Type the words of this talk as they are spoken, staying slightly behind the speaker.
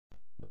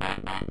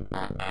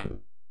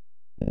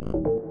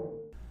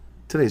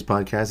Today's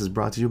podcast is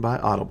brought to you by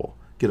Audible.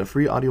 Get a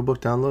free audiobook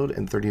download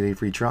and 30-day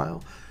free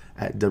trial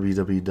at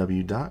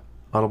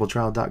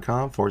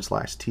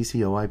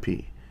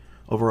www.audibletrial.com/TCOIP.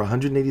 Over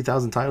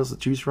 180,000 titles to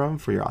choose from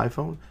for your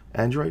iPhone,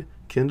 Android,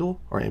 Kindle,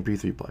 or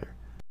MP3 player.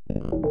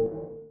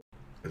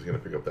 Is he going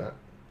to pick up that?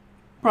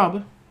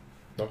 Probably.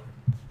 Okay.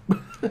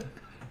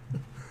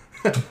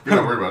 You're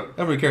not worried about it. I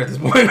don't really care at this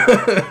point.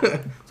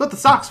 That's what the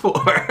sock's for.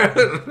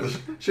 The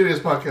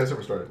shittiest podcast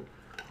ever started.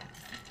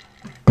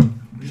 It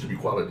used to be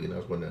quality, and I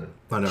was going down.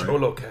 I know, right?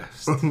 Cholo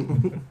cast.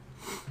 Anyway.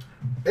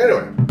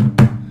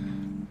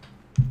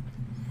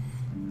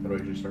 How do I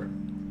usually start?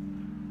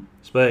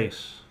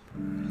 Space.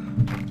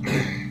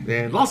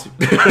 And lawsuit.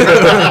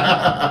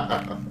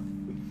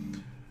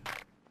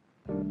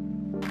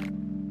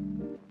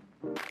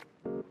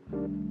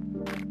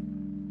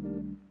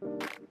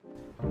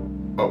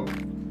 Oh.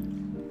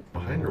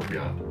 Behind or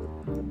beyond?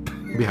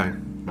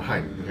 Behind.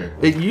 Behind. Okay.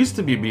 It used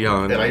to be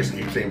beyond. And I used to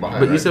keep saying behind.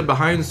 But you right? said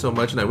behind so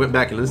much, and I went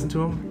back and listened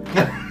to him.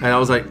 And I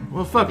was like,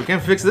 well, fuck, we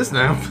can't fix this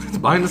now. It's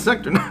behind the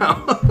sector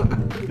now.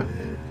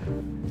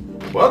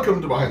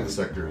 Welcome to Behind the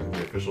Sector,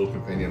 the official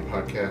companion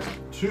podcast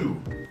to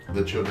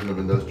the Children of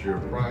Industrial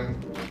Crime.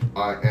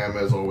 I am,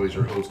 as always,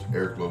 your host,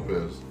 Eric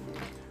Lopez,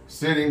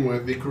 sitting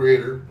with the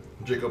creator,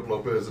 Jacob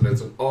Lopez, and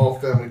it's an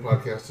all-family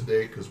podcast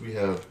today because we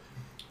have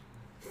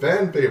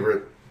fan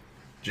favorite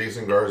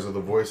Jason Garza, the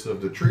voice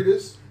of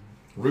Detritus,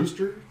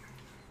 Rooster,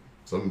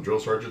 some drill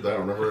sergeant that I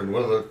don't remember in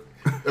one of the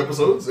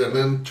episodes, and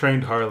then...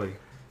 Trained Harley.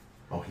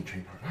 Oh, he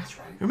trained hard. That's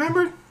right.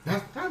 Remember?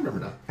 I remember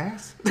that.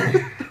 Ass.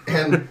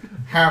 And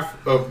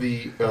half of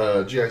the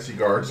GIC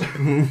guards.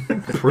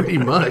 Pretty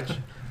much.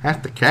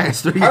 Half the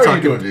cast. What are you How are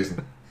talking you doing,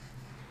 Jason?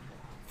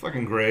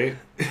 Fucking great.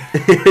 We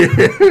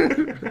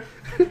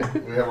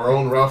have our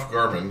own Ralph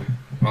Garman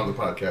on the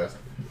podcast.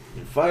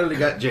 You finally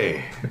got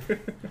Jay.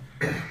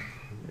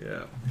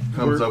 Yeah.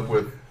 Comes up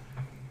with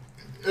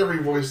every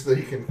voice that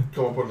he can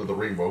come up under the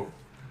rainbow.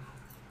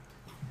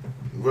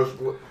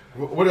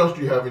 What else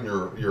do you have in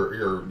your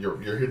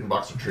hidden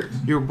box of tricks?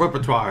 Your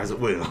repertoire, as it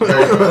will.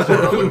 That's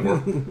what I'm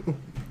looking for.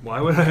 Why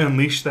would I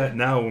unleash that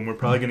now when we're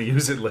probably going to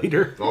use it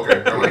later?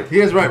 Okay, all right. He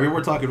is right. We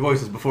were talking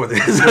voices before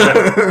this.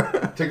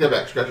 Take that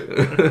back. Scratch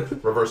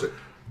it. Reverse it.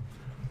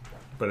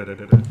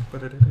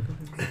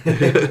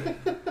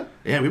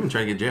 Yeah, we've been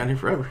trying to get Jay on here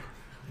forever.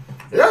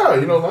 Yeah,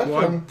 you know, last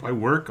Well, time... I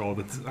work all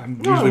the time. I'm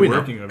No, usually we know.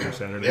 working every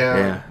Saturday.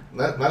 Yeah.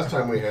 Last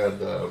time we had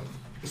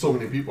so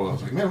many people, I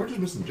was like, man, we're just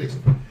missing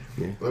Jason.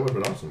 Yeah. That would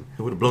have been awesome.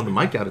 It would have blown the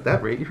mic out at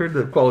that rate. You heard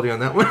the quality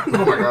on that one.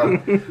 Oh my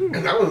god.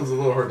 And that one's a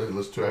little hard to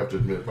listen to, I have to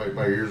admit.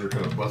 My ears are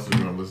kind of busted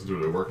when I'm listening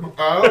to it at work.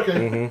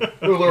 Okay.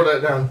 We'll lower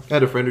that down. I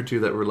had a friend or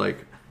two that were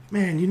like,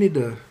 man, you need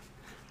to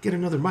get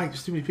another mic.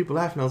 There's too many people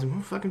laughing. I was like,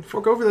 well, fucking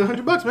fork over the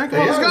 $100, man.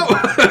 Come on, let's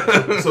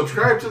go.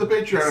 Subscribe to the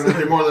Patreon and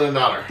pay more than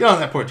 $1. Get on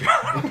that porch.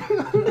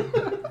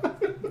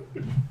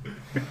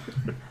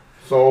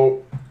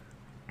 So,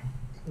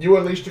 you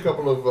unleashed a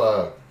couple of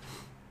a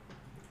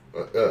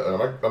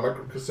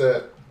micro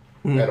cassette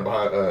and a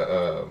behind.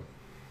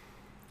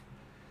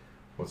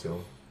 What's the other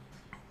one?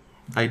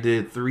 I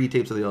did 3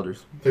 tapes of the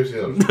Elders. Tapes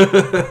the others.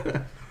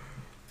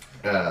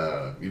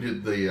 You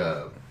did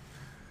the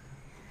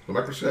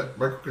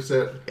micro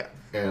cassette Yeah.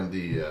 and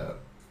the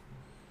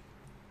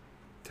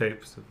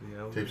Tapes of the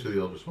Elder. tapes of the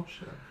elders. Oh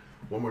shit!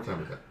 One more time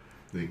with that.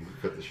 Then you can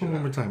cut the shit One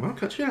out. more time. I'll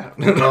cut you out.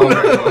 No, no.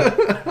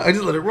 I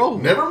just let it roll.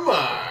 Never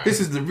mind. This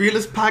is the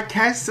realest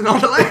podcast in all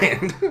the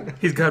land.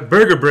 He's got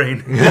burger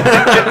brain.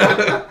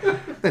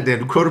 That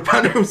damn quarter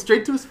pounder went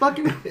straight to his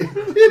fucking... Yeah,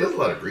 there's a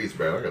lot of grease,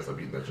 man. I gotta stop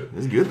eating that shit.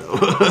 It's good, though.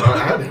 I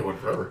had that one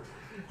forever.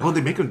 Oh, they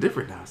make them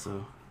different now,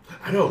 so...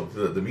 I know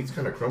the meat's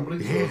kind of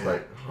crumbly, so it's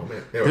like, oh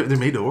man. They're Anyway,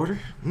 made to order?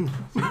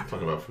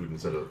 talking about food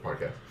instead of the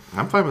podcast.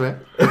 I'm fine with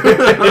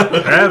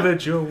that. Have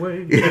it your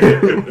way.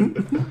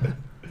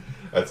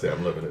 I'd say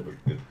I'm living it,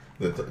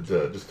 but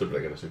just to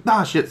like a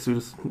Nah, shit,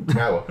 Sudas.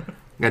 Now,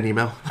 Got an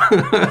email.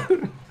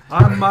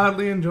 I'm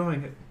mildly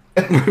enjoying it.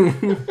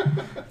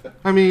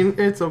 I mean,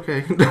 it's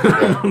okay.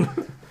 yeah.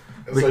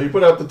 So you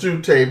put out the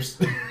 2 tapes,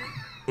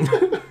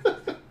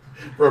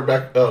 for a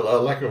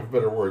lack of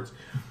better words,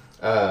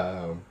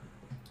 and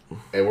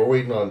we're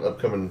waiting on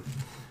upcoming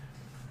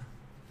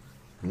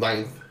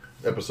 9th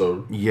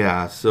episode.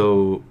 Yeah,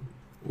 so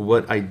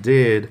what I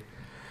did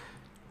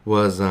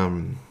was,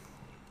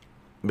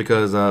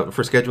 because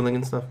for scheduling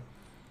and stuff,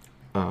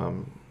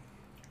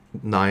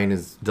 9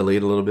 is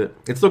delayed a little bit.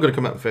 It's still going to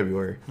come out in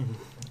February. Mm-hmm.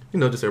 You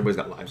know, just everybody's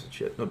got lives and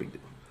shit. No big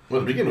deal. Well,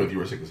 to begin with, you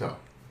were sick as hell.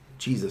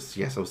 Jesus,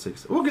 yes, I was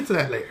 6. We'll get to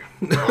that later.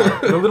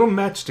 The little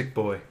matchstick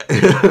boy.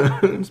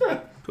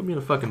 Put me in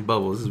a fucking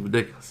bubble. This is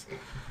ridiculous.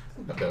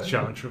 Okay.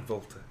 John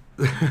Travolta.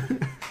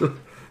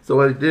 So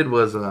what I did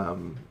was, I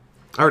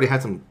already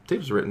had some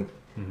tapes written.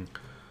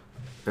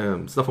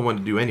 Stuff I wanted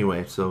to do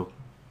anyway. So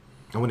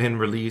I went ahead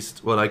and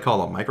released what I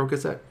call a micro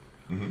cassette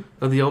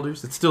of the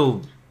Elders. It's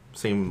still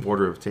same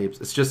order of tapes.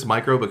 It's just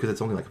micro because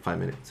it's only like a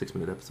 5-minute,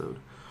 6-minute episode.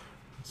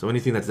 So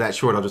anything that's that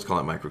short, I'll just call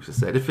it micro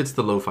cassette. It fits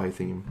the lo-fi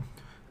theme.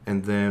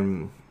 And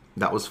then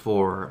That was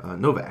for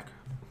Novak.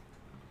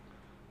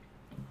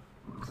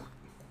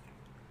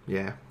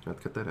 Yeah, got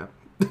to cut that out.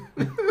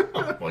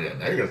 Well, yeah,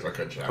 now you're gonna start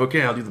cutting out.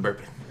 Okay, I'll do the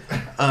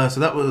burping. So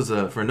that was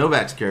for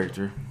Novak's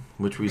character,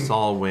 which we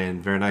saw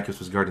when Veronicus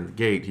was guarding the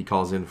gate. He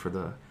calls in for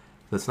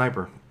the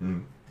sniper.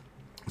 Mm.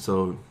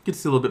 So get to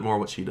see a little bit more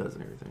what she does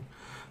and everything.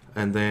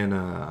 And then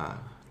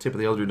Tip of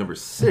the Elder number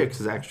 6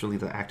 is actually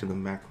the Act of the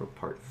Macro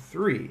Part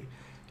 3,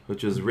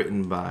 which is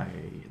written by...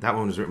 That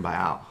one was written by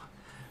Al.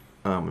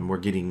 And we're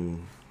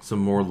getting some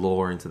more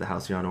lore into the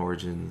Halcyon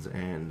origins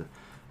and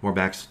more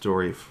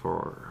backstory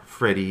for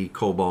Freddy,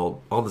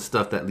 Cobalt, all the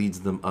stuff that leads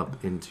them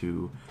up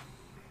into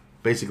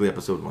basically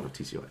episode 1 of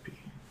TCOIP.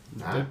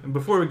 And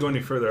before we go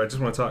any further, I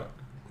just want to talk.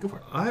 Go for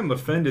it. I'm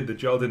offended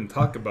that y'all didn't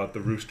talk about the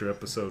Rooster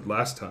episode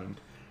last time.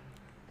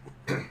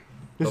 This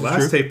The is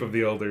last true. tape of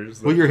the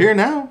Elders. Well, you're here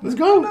now. Let's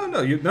go. No.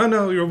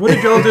 What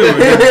did y'all do? You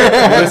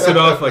listed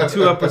off like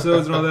 2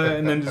 episodes and all that,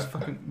 and then just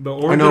fucking the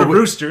origin of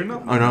Rooster.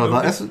 No, Oh no, the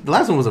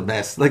last one was the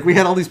best. Like we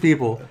had all these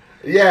people,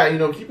 Yeah,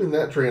 keeping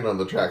that train on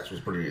the tracks was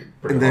pretty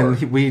and then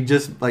hard. we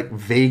just like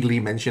vaguely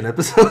mentioned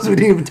episodes. We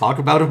didn't even talk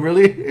about them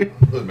really. It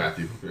was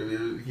Matthew.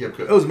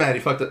 It was Matt.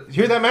 He fucked up. You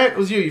hear that, Matt? It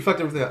was you. You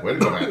fucked everything up. Way to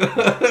go,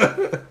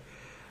 Matt.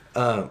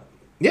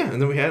 Yeah,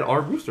 and then we had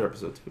our Rooster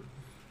episode too,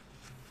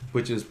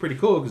 which is pretty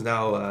cool because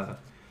now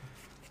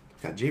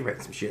got Jay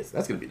writing some shit. So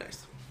that's gonna be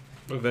nice.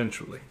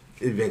 Eventually.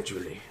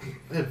 Eventually.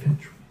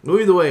 Well,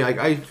 either way,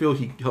 I feel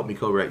he helped me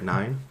co-write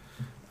 9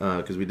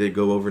 because we did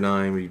go over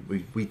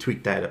 9. We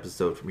tweaked that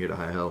episode from here to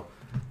high hell.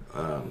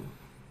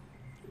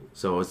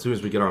 So as soon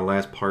as we get our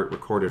last part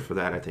recorded for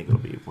that, I think it'll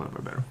be one of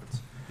our better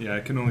ones. Yeah, I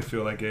can only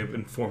feel I gave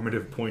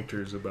informative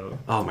pointers about.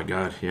 Oh my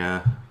god,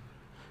 yeah.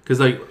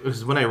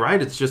 Because when I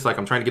write, it's just like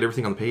I'm trying to get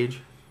everything on the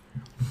page.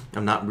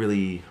 I'm not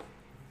really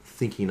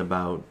thinking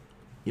about,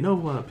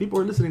 people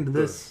are listening to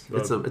this.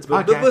 It's a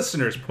podcast. The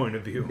listener's point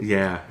of view.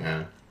 Yeah.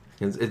 Yeah.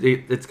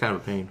 It's kind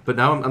of a pain. But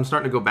now I'm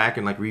starting to go back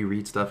and like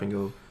reread stuff and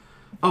go,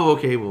 oh,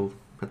 okay, well,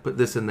 I put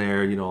this in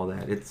there, all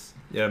that. It's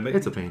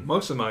a pain.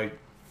 Most of my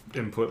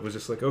input was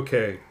just like,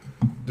 okay,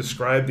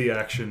 describe the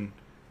action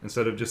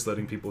instead of just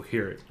letting people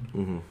hear it.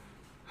 Mm-hmm.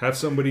 Have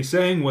somebody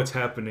saying what's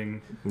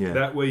happening. Yeah.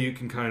 That way you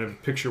can kind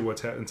of picture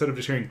what's happening. Instead of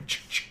just hearing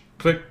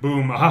click,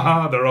 boom,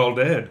 ha, they're all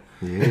dead.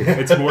 Yeah.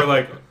 It's more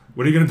like,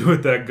 what are you going to do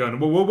with that gun?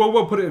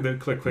 Whoa, put it in there,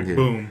 click, Yeah.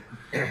 boom.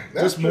 That's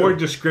Just more true.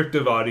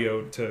 descriptive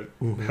audio to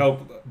Mm-hmm.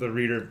 help the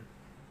reader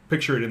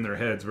picture it in their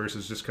heads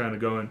versus just kind of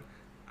going,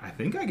 I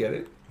think I get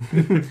it.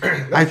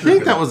 I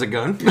think that was a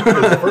gun.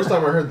 The first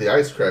time I heard the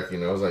ice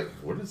cracking, I was like,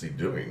 what is he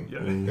doing? Yeah.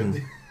 Mm-hmm.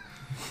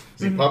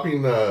 Is he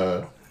popping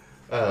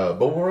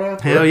bubble wrap?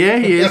 Hell yeah,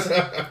 he is.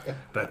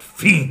 That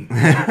fiend.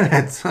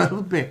 That son of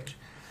a bitch.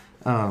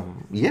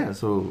 Yeah,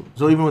 so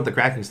even with the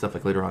cracking stuff,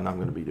 like later on, I'm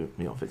going to be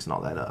doing, fixing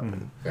all that up.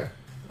 Yeah.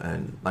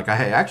 And like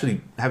I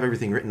actually have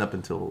everything written up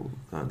until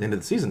the end of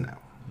the season now.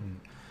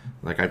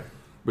 Like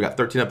we got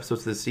 13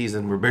 episodes this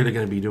season. We're barely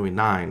going to be doing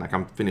 9. Like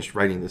I'm finished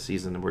writing this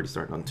season and we're already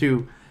starting on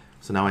 2.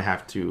 So now I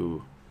have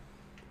to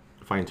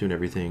fine tune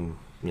everything.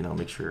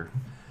 Make sure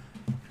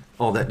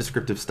all that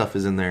descriptive stuff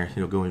is in there.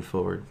 Going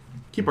forward,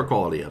 keep our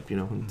quality up.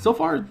 And so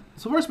far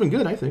it's been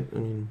good. I think. I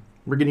mean,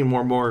 we're getting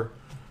more and more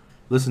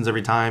listens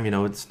every time.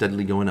 It's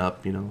steadily going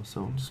up.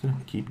 So I'm just gonna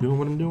keep doing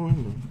what I'm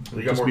doing.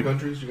 You got more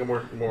countries? You got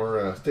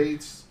more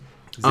states?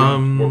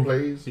 Um, More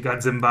plays? You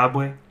got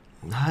Zimbabwe?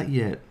 Not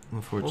yet, Well,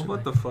 unfortunately.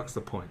 what the fuck's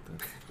the point then?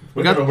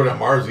 We got- got over to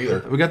Mars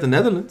either. We got the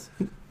Netherlands.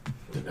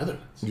 The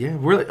Netherlands. Yeah,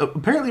 we're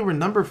apparently we're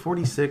number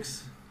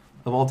 46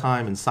 of all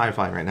time in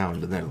sci-fi right now in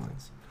the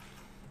Netherlands.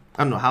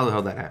 I don't know how the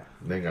hell that happened.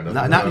 They ain't got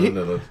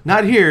nothing.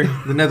 Not here,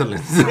 the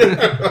Netherlands.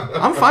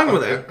 I'm fine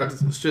with that.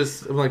 It's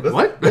just I'm like,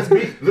 what? Let's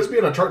be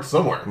on a chart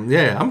somewhere.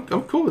 Yeah, I'm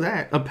cool with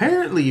that.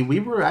 Apparently, we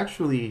were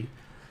actually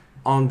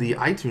on the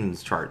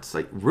iTunes charts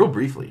like real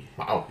briefly.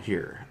 Wow.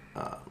 Here,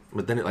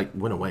 but then it like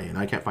went away, and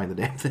I can't find the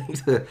damn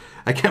thing.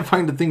 I can't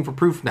find the thing for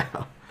proof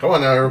now. Come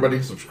on now,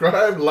 everybody.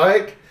 Subscribe,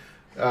 like.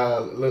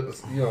 Tell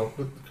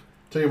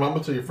your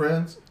mama, tell your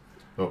friends.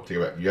 Oh, take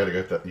it back. You gotta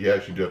get that. You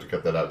actually do have to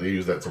cut that out. They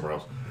use that somewhere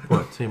else.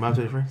 What? Tell your mom,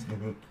 tell your friends.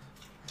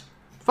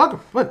 Fuck 'em.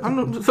 What? I'm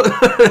not,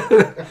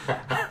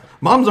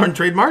 moms aren't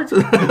trademarked.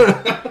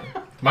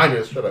 Mine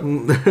is. Shut up.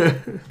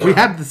 We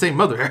have the same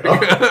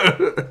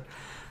mother.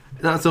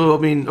 So, I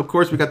mean, of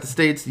course, we got the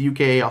States, the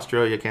UK,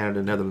 Australia,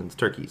 Canada, Netherlands,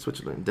 Turkey,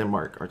 Switzerland,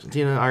 Denmark,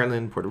 Argentina,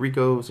 Ireland, Puerto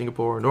Rico,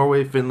 Singapore,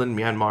 Norway, Finland,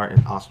 Myanmar,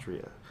 and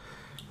Austria.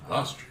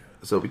 Austria.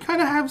 So we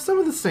kind of have some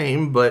of the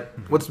same, but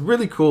what's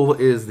really cool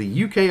is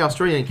the UK,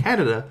 Australia, and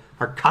Canada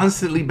are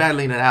constantly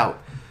battling it out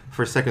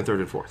for second,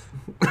 third, and fourth.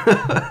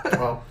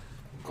 Well,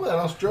 glad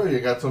Australia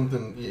got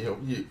something.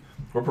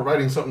 We're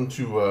providing something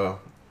to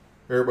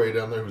everybody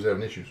down there who's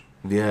having issues.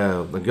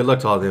 Yeah, but good luck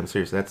to all of them.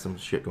 Seriously, that's some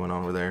shit going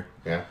on over there.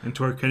 Yeah. And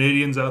to our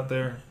Canadians out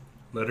there,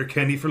 Letter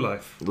Kenny for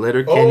life.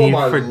 Letter Oh, Kenny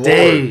my for Lord.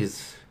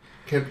 days.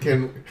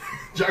 Can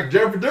Jack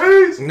Jam for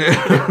days?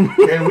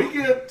 Can we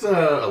get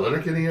a Letter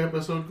Kenny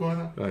episode going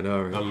on? I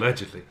know, right?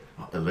 Allegedly.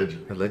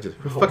 Allegedly. Allegedly.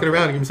 We're fucking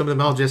around and give me some of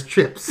them all just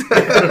chips.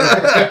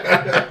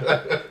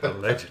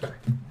 Allegedly.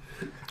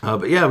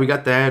 But yeah, we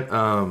got that.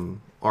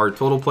 Our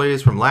total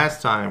plays from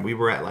last time, we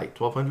were at like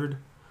 1,200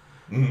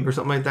 or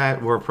something like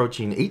that. We're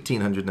approaching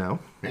 1,800 now.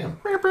 Damn.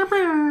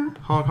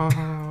 Honk, honk,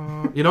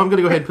 honk. You know, I'm going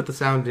to go ahead and put the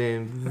sound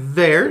in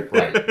there.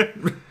 Right.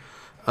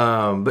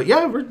 But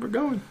yeah, we're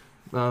going.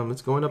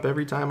 It's going up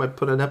every time I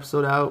put an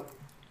episode out.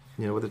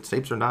 You know, whether it's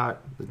tapes or not.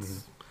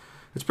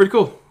 It's pretty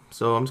cool.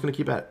 So I'm just going to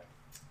keep at it.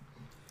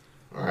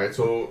 All right,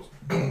 so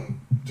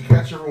to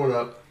catch everyone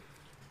up,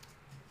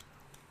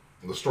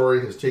 the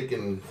story has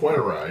taken quite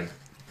a ride.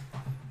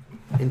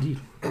 Indeed.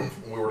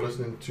 We were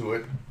listening to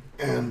it,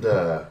 and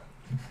I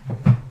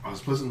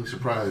was pleasantly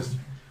surprised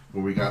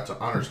when we got to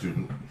Honor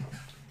Student,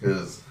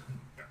 because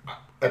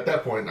at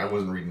that point I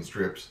wasn't reading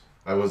strips.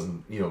 I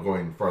wasn't,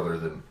 going farther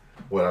than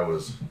what I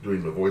was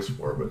doing the voice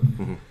for. But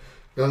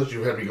now that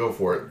you had me go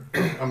for it,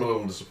 I'm a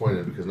little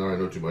disappointed because now I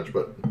know too much.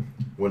 But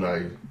when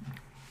I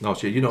Oh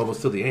shit, you know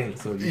almost till the end.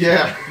 So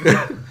yeah,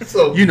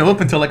 so you know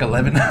up until like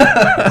 11.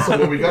 So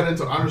when we got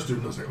into Honor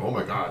Student, I was like, oh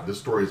my god, this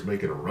story is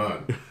making a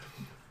run.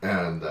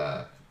 And,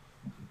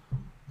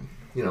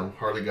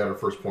 Harley got her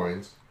first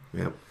points.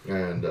 Yep.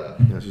 And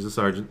yeah, she's a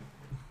sergeant.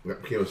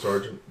 Became a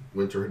sergeant,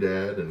 went to her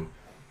dad, and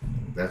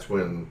that's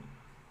when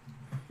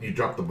you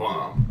dropped the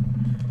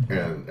bomb.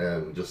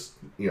 And just,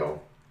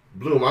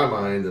 blew my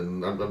mind,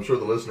 and I'm sure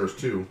the listeners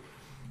too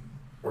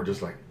were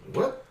just like,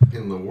 what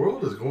in the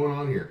world is going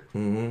on here?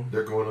 Mm-hmm.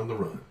 They're going on the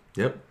run.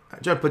 Yep. I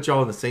try to put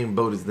y'all in the same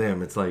boat as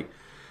them. It's like,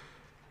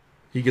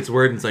 he gets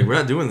word and it's like, we're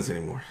not doing this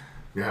anymore.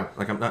 Yeah.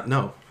 Like, I'm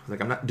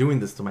not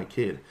doing this to my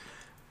kid.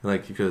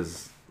 Like,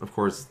 because, of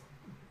course,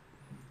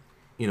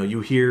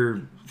 you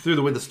hear through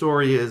the way the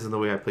story is and the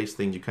way I place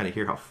things, you kind of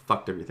hear how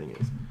fucked everything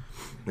is.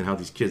 And how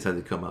these kids had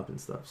to come up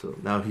and stuff. So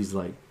now he's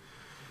like,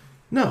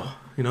 no,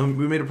 we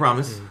made a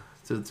promise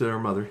to our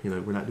mother,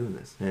 we're not doing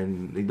this.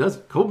 And he does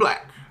it. Code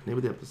Black, name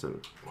of the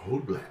episode.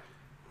 Code Black.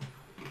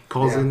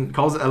 Calls it.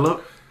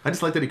 I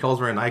just like that he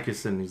calls Ryan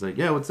Icus and he's like,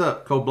 yeah, what's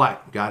up? Code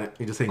Black. Got it.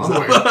 He just hangs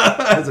up.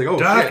 I was like, oh,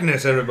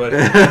 darkness, shit. Everybody.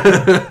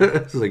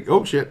 It's like,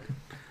 oh, shit.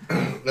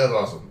 That's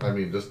awesome. I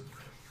mean, just,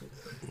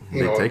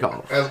 take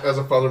off. As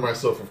a father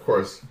myself, of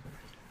course.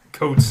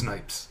 Code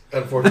Snipes.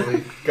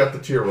 Unfortunately, got the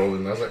tear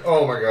rolling. I was like,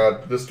 oh my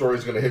god, this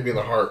story's going to hit me in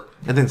the heart.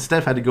 And then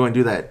Steph had to go and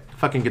do that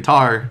fucking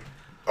guitar.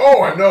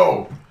 Oh, I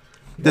know.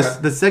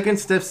 The second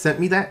Steph sent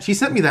me that, she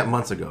sent me that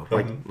months ago,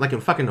 like in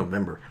fucking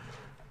November.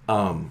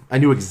 I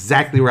knew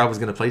exactly where I was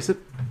going to place it.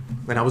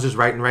 And I was just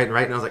writing. And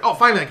I was like, oh,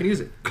 finally, I can use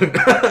it. Put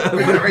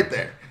it right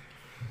there.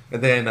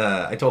 And then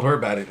I told her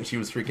about it, and she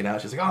was freaking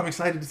out. She's like, oh, I'm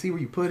excited to see where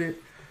you put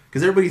it.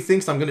 Because everybody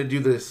thinks I'm going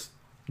to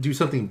do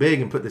something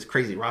big and put this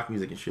crazy rock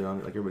music and shit on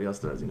it like everybody else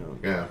does,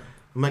 Yeah.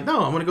 I'm like,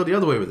 no, I'm going to go the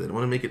other way with it. I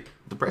want to make it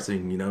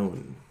depressing,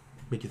 and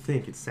make you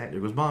think it's sad. There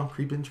goes Mom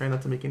creeping, trying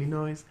not to make any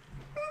noise.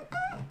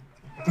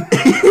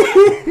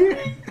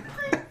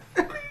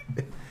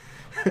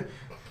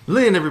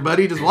 Lynn,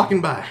 everybody, just walking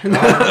by.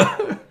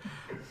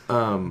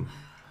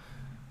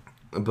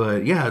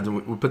 But yeah,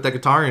 we put that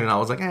guitar in, and I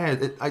was like,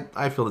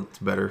 I feel it's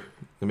better.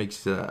 It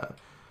makes it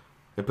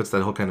puts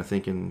that whole kind of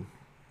thinking,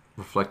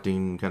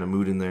 reflecting kind of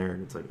mood in there,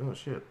 and it's like, oh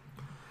shit,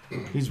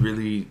 he's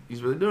really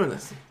doing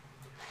this.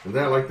 And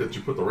then I like that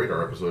you put the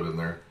Radar episode in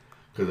there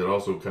because it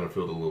also kind of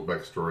filled a little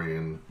backstory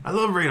in. I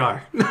love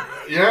Radar.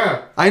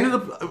 Yeah, I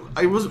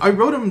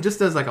wrote him just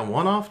as like a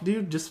one-off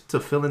dude, just to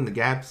fill in the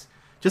gaps.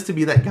 Just to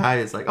be that guy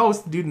that's like, oh, it's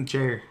the dude in the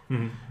chair.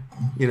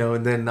 Mm-hmm.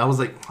 And then I was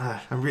like,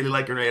 I'm really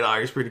liking Radar.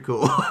 He's pretty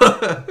cool.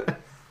 I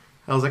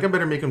was like, I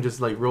better make him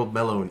just like real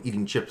mellow and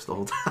eating chips the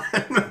whole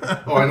time.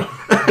 Oh, I know.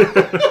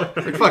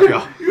 Like, fuck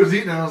y'all. He was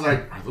eating, and I was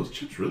like, are those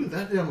chips really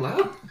that damn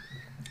loud?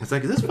 It's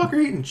like, is this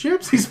fucker eating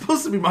chips? He's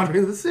supposed to be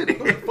monitoring the city.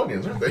 Those are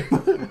Funyuns, aren't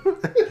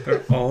they?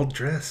 They're all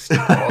dressed.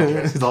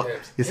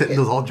 He's hitting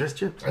those all dressed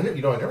chips. I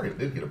think, I never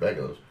did get a bag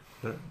of those.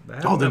 They're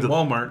at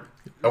Walmart.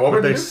 At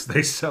Walmart,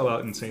 they sell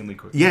out insanely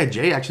quick. Yeah,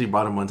 Jay actually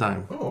bought them one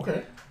time. Oh,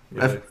 okay.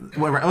 Yeah,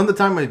 on the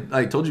time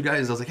I told you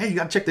guys, I was like, hey, you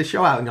gotta check this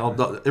show out, and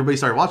everybody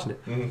started watching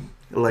it.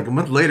 Mm-hmm. Like a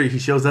month later, he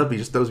shows up, he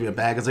just throws me a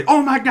bag. I was like,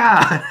 oh my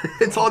god,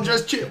 it's all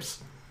dressed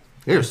chips.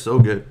 They're so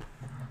good.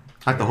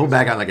 Like the whole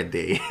bag out like a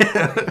day.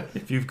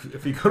 If you go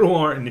to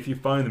Walmart and if you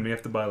find them, you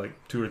have to buy like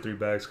 2 or 3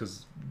 bags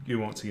because you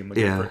won't see them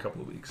again for a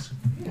couple of weeks.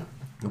 Yeah.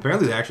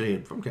 Apparently they're actually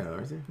from Canada,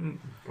 aren't they?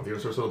 Are they gonna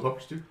start selling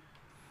puppers too?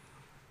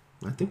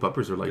 I think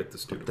puppers are like Get the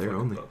stupid there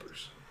only.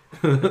 puppers.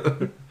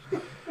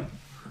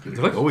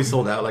 They're like always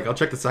sold out. Like I'll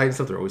check the site and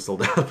stuff. They're always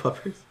sold out.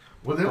 Puppers.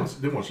 Well, they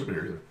won't ship it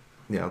here either.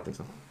 Yeah, I don't think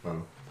so.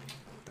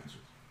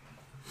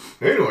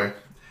 Anyway,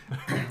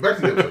 back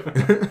to the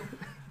episode.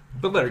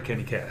 The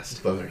Letterkenny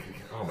cast. Oh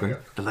my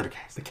god. The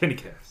Lettercast. The Kenny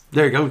cast.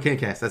 There you go. We can't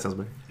cast. That sounds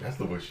better. That's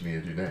the voice you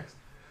need to do next.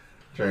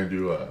 Try and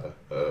do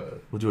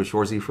We'll do a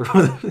Shorzy for.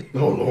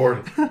 Oh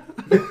Lord. I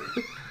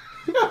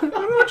don't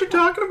know what you're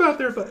talking about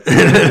there, but.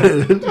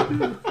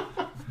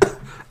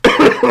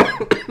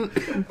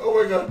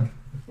 Oh my god.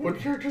 What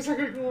characters are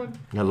going to go on?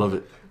 I love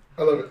it.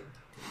 I love it.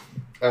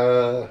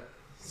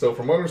 So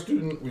from Honor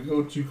Student, we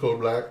go to Code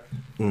Black.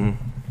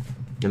 Mm-hmm.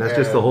 And that's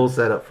just the whole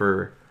setup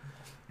for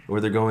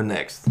where they're going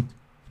next.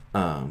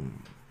 Because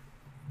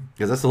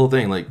that's the whole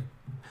thing. Like,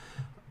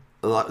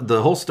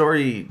 the whole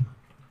story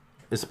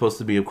is supposed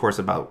to be, of course,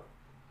 about,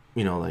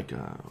 like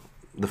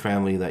the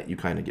family that you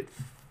kind of get,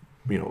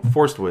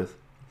 forced with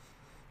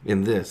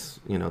in this,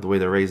 the way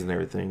they're raised and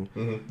everything.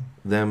 Mm-hmm.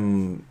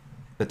 Them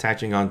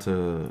attaching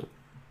onto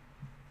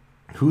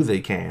who they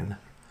can,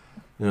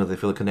 they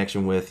feel a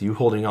connection with, you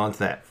holding on to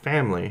that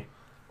family,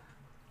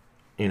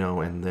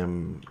 and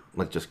them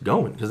like just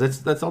going,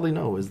 because that's all they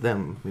know is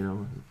them,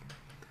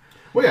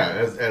 Well, yeah,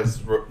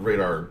 as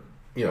Radar,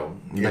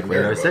 like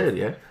Radar said,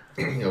 yeah,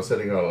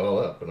 setting it all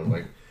up, and I'm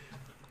like,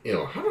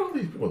 how do all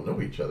these people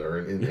know each other,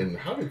 and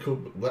how did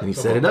Coop let and he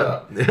set it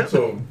up? Yeah.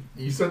 So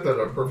you set that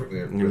up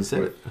perfectly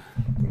with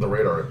the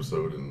Radar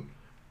episode and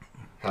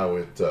how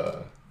it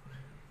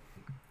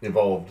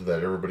evolved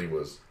that everybody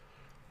was,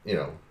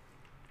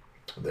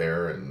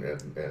 there,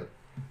 and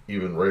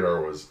even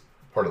Radar was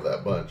part of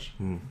that bunch.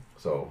 Mm.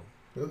 So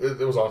it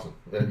was awesome,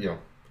 and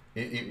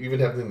even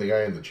having the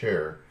guy in the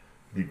chair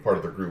be part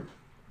of the group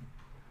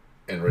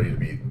and ready to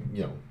be,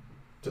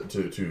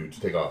 to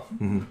take off.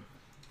 Mm-hmm.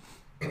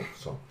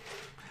 So,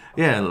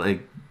 yeah,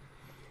 like,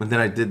 and then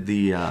I did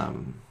the,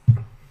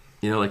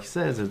 like he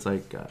says, it's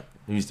like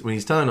when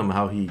he's telling him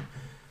how he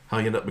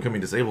ended up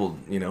becoming disabled,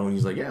 and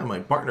he's like, yeah, my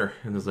partner,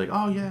 and it's like,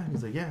 oh yeah, and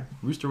he's like, yeah,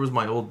 Rooster was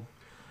my old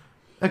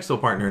EXO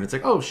partner, and it's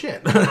like, oh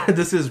shit,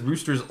 this is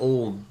Rooster's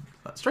old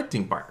strike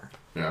team partner.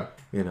 yeah.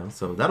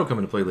 So that'll come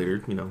into play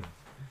later,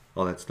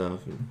 all that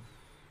stuff. And,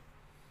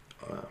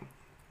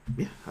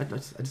 yeah, I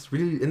just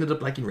really ended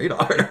up liking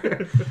Radar.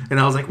 And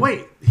I was like,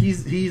 wait,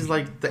 he's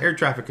like the air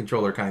traffic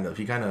controller, kind of.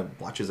 He kind of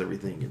watches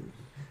everything and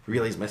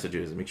relays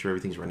messages and makes sure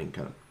everything's running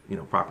kind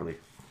of, properly.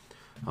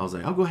 I was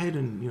like, I'll go ahead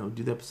and,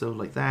 do the episode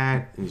like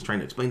that. And he's trying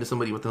to explain to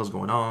somebody what the hell's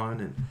going on.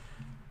 And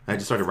I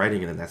just started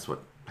writing it, and that's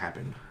what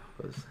happened.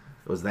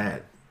 Was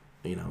that,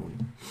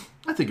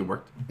 I think it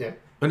worked. Yeah.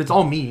 And it's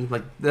all me.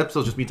 Like, the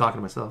episode's just me talking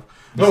to myself.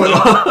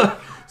 No,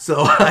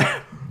 So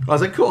I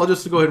was like, cool, I'll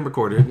just go ahead and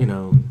record it,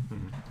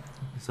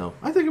 So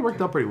I think it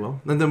worked out pretty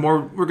well. And then we're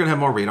going to have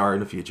more Radar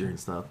in the future and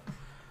stuff.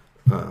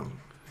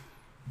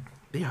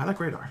 Yeah, I like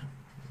Radar.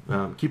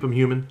 Keep him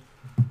human.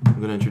 I'm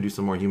going to introduce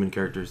some more human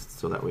characters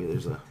so that way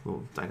there's a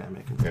little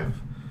dynamic and stuff. Yeah.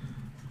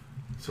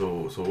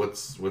 So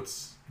what's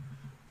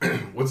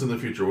in the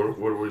future?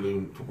 What are we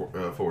looking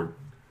forward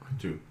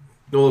to?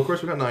 Well, of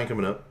course, we got 9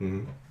 coming up.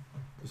 Mm-hmm.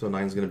 So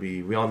 9's going to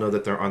be... We all know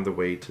that they're on their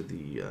way to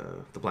the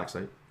Black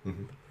Site.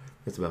 Mm-hmm.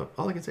 That's about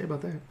all I can say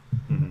about that.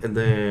 Mm-hmm. And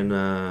then,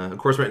 of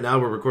course, right now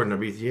we're recording our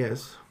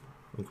BTS.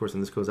 Of course,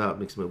 when this goes out, it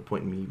makes no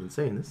point in me even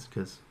saying this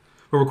because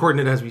we're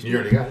recording it as we speak. You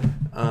already got it.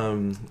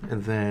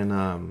 And then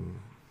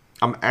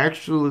I'm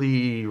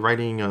actually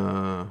writing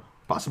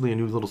possibly a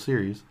new little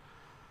series.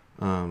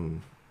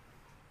 I'm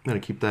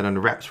going to keep that under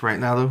wraps right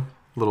now,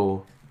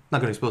 though. Not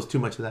going to expose too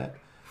much of that.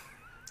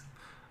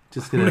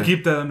 I'm gonna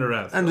keep that under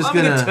wraps. I'm just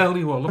gonna tell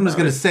you all. I'm just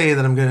gonna say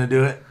that I'm gonna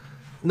do it.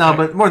 No,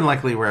 but more than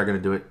likely we're gonna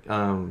do it.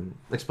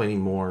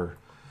 Explaining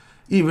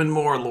even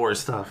more lore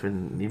stuff,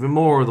 and even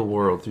more of the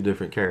world through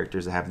different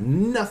characters that have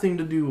nothing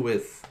to do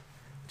with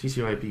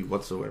TCYP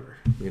whatsoever.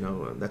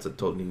 That's a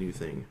totally new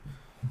thing.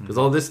 Because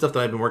all this stuff that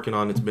I've been working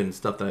on, it's been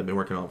stuff that I've been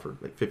working on for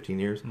like 15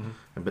 years.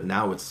 Mm-hmm. But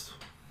now it's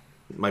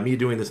by me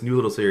doing this new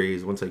little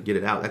series. Once I get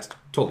it out, that's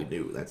totally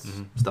new. That's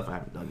stuff I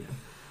haven't done yet.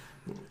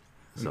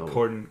 So,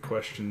 important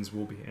questions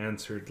will be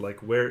answered, like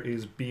where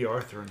is B.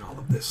 Arthur in all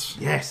of this?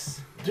 Yes.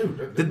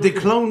 Dude, Did they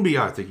clone B.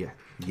 Arthur yet?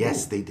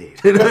 Yes, they did.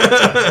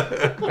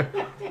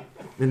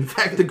 In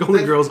fact, the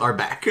Golden Girls are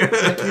back.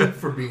 Thank you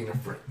for being a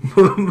friend.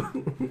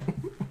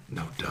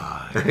 No,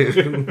 die.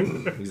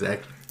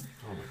 Exactly.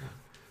 Oh my god.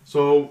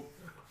 So,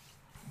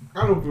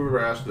 I don't know if we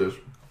ever asked this.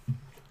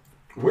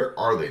 Where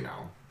are they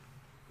now?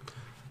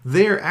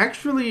 They're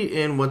actually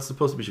in what's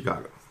supposed to be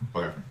Chicago.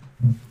 Okay.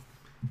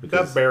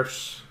 The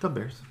Bears. The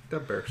Bears. The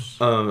Bears.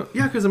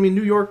 Yeah, because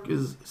New York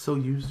is so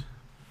used.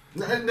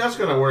 And that's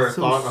kind of where I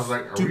thought. I was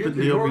like, are we in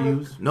New York?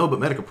 Overused. No, but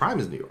Medica Prime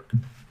is New York.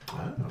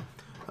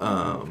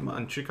 Oh. Come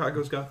on,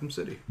 Chicago's Gotham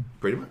City.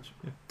 Pretty much.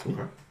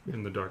 Okay.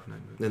 In the Dark Knight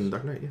movies. In the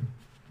Dark Knight, yeah.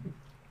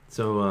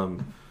 So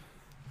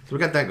we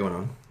got that going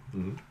on.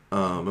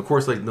 Mm-hmm. Of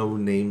course, like no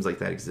names like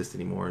that exist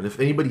anymore. And if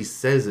anybody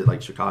says it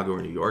like Chicago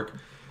or New York,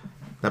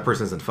 that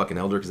person's a fucking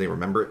elder because they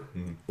remember it.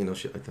 Mm-hmm.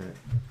 Shit like that.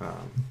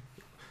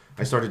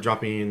 I started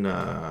dropping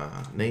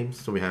names,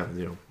 so we have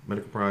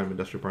Medical Prime,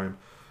 Industrial Prime.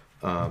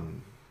 I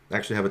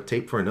actually have a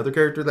tape for another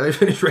character that I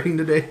finished writing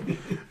today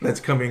that's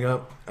coming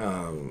up,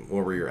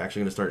 where we're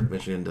actually going to start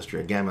mentioning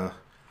Industria Gamma.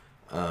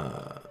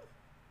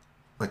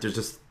 Like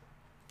there's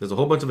a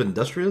whole bunch of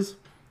Industrias,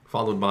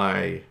 followed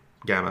by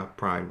Gamma,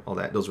 Prime, all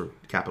that. Those are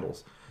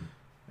capitals,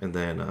 and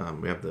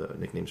then we have the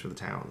nicknames for the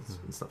towns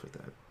and stuff like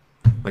that.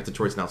 Like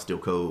Detroit's now Steel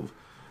Cove.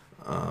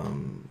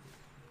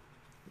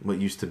 What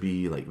used to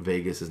be like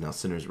Vegas is now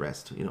Sinner's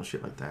Rest,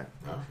 shit like that.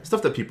 Okay.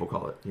 Stuff that people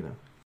call it,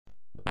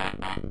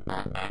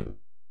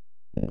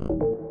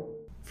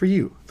 For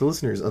you, the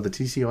listeners of the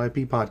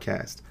TCOIP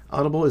podcast,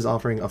 Audible is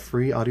offering a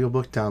free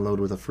audiobook download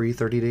with a free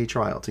 30-day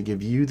trial to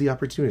give you the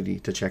opportunity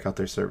to check out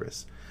their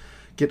service.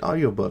 Get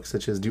audiobooks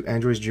such as Do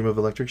Androids Dream of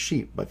Electric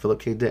Sheep by Philip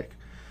K. Dick,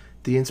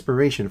 the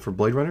inspiration for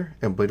Blade Runner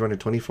and Blade Runner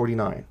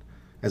 2049,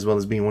 as well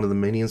as being one of the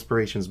many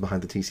inspirations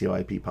behind the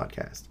TCOIP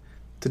podcast.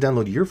 To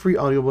download your free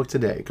audiobook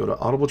today, go to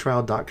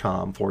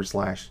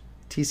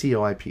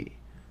audibletrial.com/TCOIP.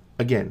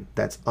 Again,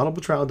 that's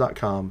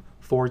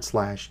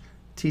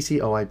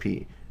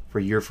audibletrial.com/TCOIP for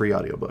your free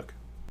audiobook.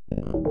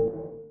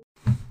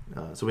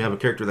 So we have a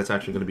character that's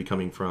actually going to be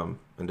coming from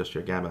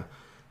Industria Gamma,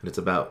 and it's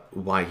about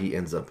why he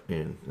ends up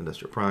in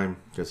Industria Prime,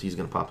 because he's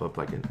going to pop up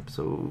like in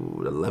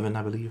episode 11,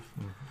 I believe.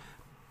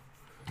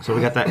 So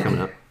we got that coming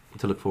up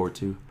to look forward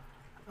to.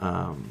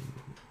 And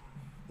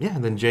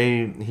then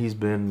Jay, he's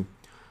been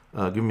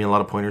giving me a lot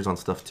of pointers on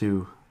stuff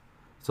too,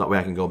 so that way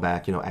I can go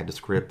back, add to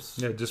scripts.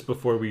 Yeah, just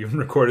before we even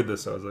recorded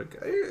this, I was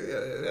like,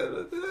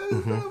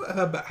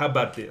 how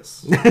about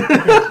this?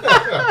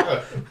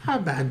 How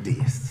about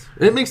this?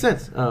 It makes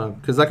sense,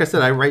 because like I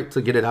said, I write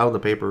to get it out on the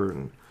paper,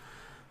 and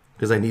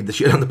because I need the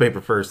shit on the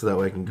paper first, so that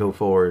way I can go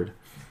forward,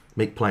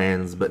 make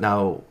plans. But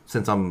now,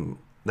 since I'm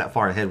that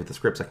far ahead with the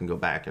scripts, I can go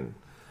back and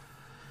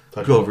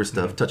go over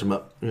stuff, touch them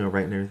up,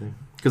 write and everything.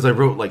 Because I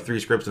wrote like 3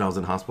 scripts when I was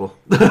in hospital,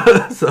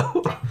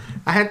 so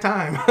I had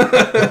time.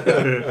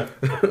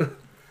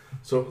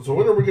 So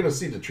when are we going to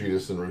see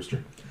Detritus and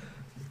Rooster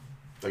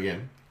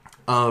again?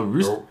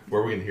 Rooster.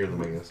 Where are we going to hear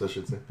them, I guess I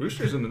should say?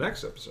 Rooster's in the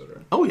next episode,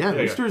 right? Oh yeah,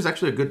 Rooster is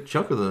actually a good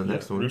chunk of the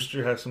next one.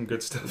 Rooster has some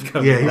good stuff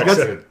coming.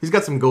 Yeah, he's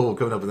got some gold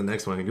coming up in the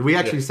next one. We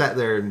actually sat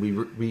there and we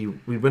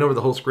went over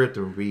the whole script,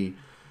 and we,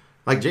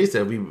 like Jay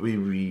said,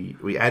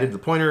 we added the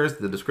pointers,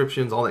 the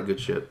descriptions, all that good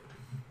shit,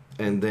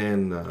 and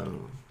then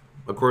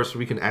of course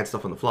we can add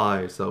stuff on the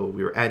fly. So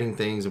we were adding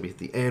things, and at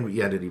the end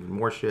we added even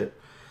more shit.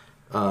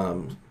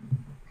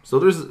 So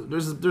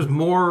there's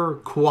more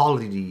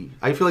quality.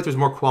 I feel like there's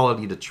more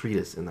quality to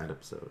Treatise in that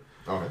episode.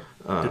 Okay.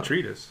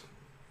 Detritus.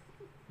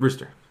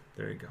 Rooster.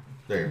 There you go.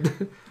 There you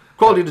go.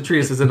 Quality to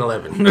Treatise is in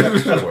 11.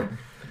 That'll work.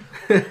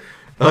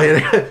 Oh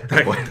yeah,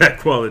 that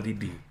quality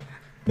D.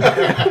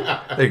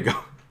 there you go.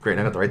 Great,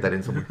 I got to write that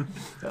in somewhere.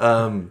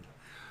 And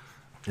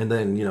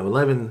then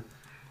 11,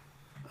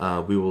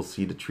 we will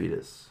see the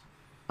Treatise.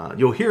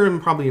 You'll hear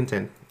him probably in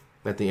 10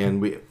 at the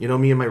end. Me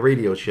and my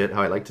radio shit.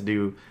 How I like to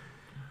do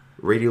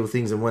radio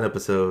things in one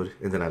episode,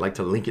 and then I like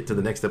to link it to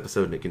the next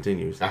episode, and it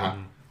continues. Uh-huh.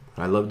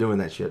 I love doing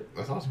that shit.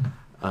 That's awesome.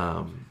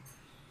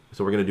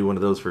 So we're gonna do one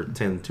of those for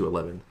 10 to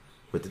 11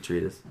 with the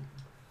Treatise,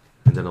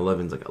 and then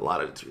 11's like a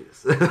lot of the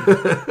Treatise. All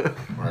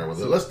right, well,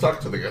 let's talk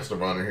to the guest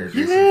of honor here,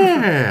 Jason.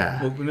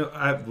 Yeah.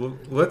 Well,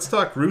 let's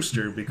talk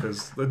Rooster,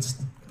 because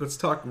let's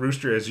talk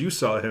Rooster as you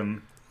saw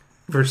him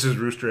versus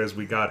Rooster as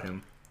we got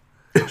him.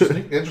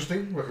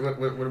 Interesting. What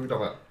are we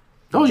talking about?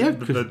 Oh yeah.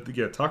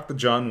 Talk the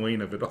John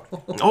Wayne of it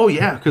all. Oh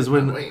yeah, because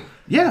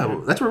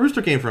that's where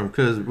Rooster came from.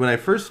 Because when I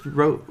first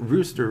wrote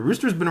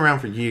Rooster's been around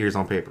for years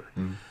on paper,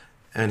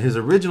 and his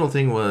original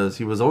thing was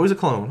he was always a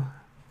clone,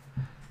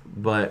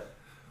 but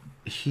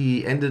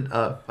he ended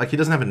up he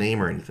doesn't have a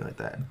name or anything like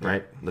that,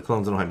 right? The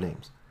clones don't have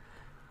names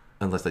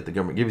unless like the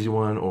government gives you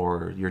one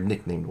or you're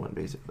nicknamed one,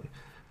 basically.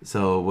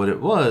 So what it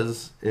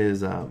was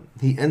is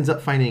he ends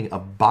up finding a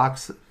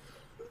box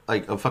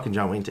of fucking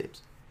John Wayne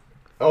tapes.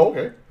 Oh,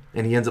 okay.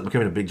 And he ends up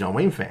becoming a big John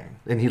Wayne fan.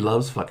 And he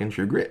loves fucking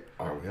True Grit.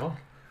 Are we all?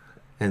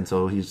 And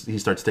so he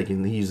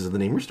uses the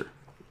name Rooster.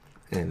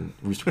 And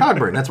Rooster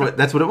Cogburn. That's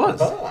what it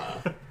was.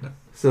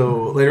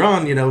 So later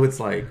on, it's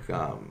like...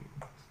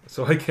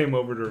 So I came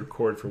over to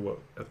record for what,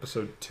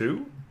 episode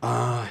 2?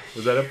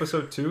 Was that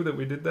episode 2 that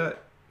we did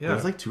that? Yeah. It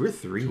was like 2 or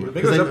 3.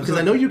 Because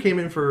I know you came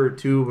in for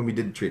 2 when we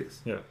did the Treatise.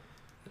 Yeah.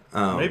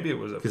 Maybe it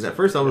was because at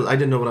first I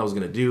didn't know what I was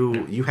going to do.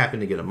 Yeah. You happened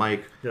to get a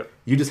mic. Yep.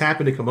 You just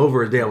happened to come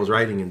over a day I was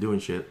writing and doing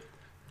shit.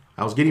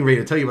 I was getting ready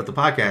to tell you about the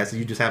podcast, and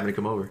you just happened to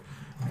come over.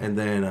 And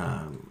then...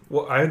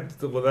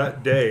 that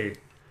day,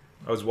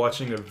 I was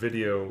watching a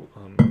video,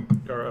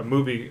 or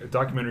a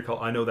documentary called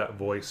I Know That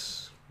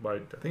Voice, by, I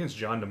think it's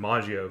John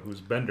DiMaggio,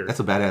 who's Bender.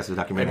 That's a badass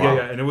documentary.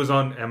 Yeah, and it was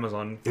on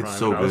Amazon Prime. It's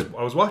so good.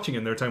 I was watching it,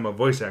 and they were talking about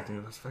voice acting,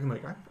 and I was fucking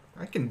like,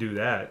 I can do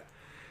that.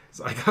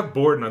 So I got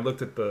bored, and I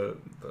looked at the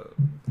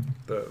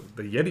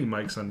Yeti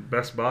mics on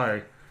Best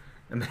Buy,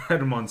 and they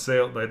had them on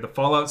sale. They had the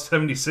Fallout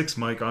 76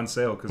 mic on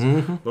sale, because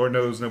Lord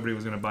knows nobody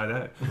was going to buy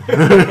that.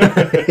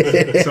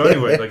 So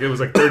anyway, it was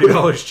like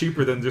 $30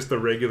 cheaper than just the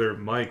regular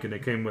mic, and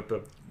it came with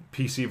the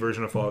PC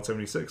version of Fallout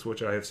 76,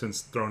 which I have since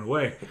thrown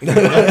away.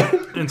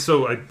 And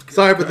so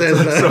sorry for this.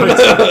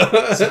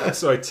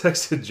 So I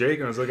texted Jake,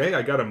 and I was like, "Hey,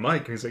 I got a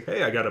mic." And he's like,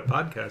 "Hey, I got a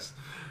podcast."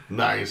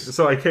 Nice.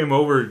 So I came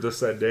over just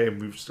that day, and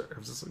we just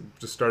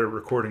started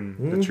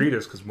recording the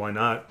Treatise, because why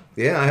not?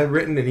 Yeah, I had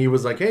written, and he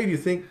was like, "Hey, do you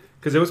think?"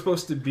 Because it was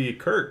supposed to be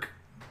Kirk.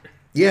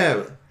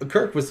 Yeah,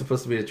 Kirk was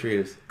supposed to be the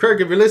Treatise. Kirk,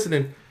 if you're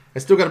listening, I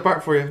still got a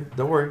part for you.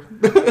 Don't worry.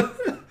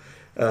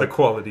 The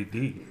quality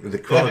D. The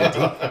quality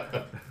D.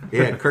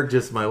 Yeah, Kirk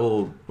just my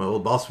old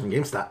boss from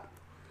GameStop.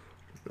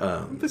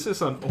 This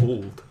is on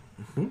old.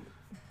 Mm-hmm.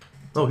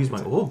 Oh, he's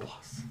my old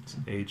boss. It's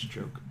an age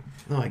joke.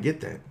 No, I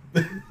get that.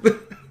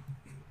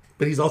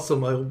 But he's also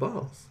my old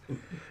boss.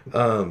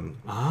 Yeah.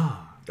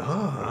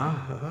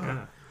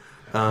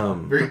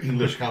 Very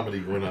English comedy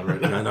going on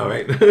right now. I know,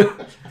 right?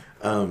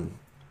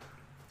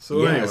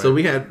 So anyway. So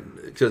we had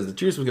because the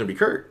Juice was going to be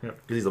Kurt, because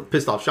Yep. he's a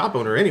pissed off shop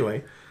owner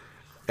anyway.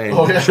 And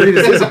Oh, yeah.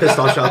 Shredis is a pissed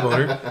off shop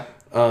owner.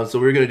 So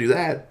we were going to do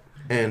that.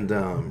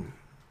 And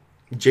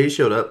Jay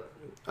showed up.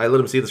 I let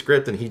him see the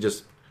script, and he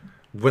just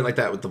went like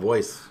that with the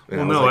voice. And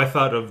Well, was no, like, I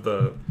thought of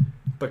the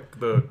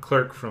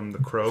clerk from The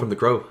Crow. from The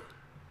Crow.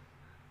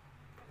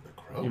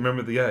 You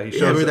remember he shows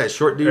Yeah, remember that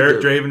short dude?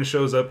 Eric that- Draven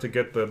shows up to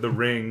get the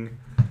ring,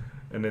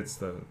 and it's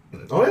the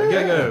Oh,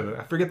 yeah.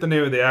 I forget the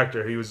name of the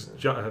actor. He was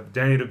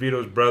Danny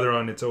DeVito's brother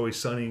on It's Always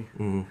Sunny.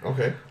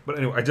 Okay. But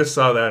anyway, I just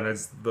saw that, and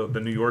it's the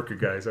New Yorker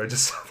guys. I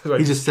just saw that.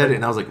 He just said it,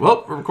 and I was like,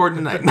 well, we're recording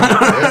tonight.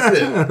 That's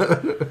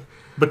it.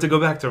 But to go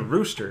back to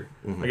Rooster,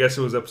 I guess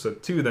it was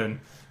episode 2 then.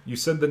 You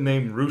said the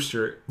name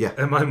Rooster, Yeah.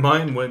 and my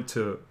mind went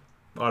to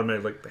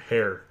automatically like the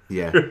hair.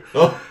 Yeah.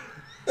 Oh,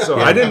 So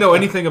I didn't know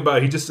anything about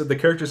it. He just said the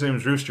character's name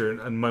is Rooster,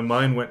 and my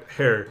mind went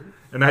hair.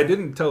 And I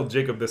didn't tell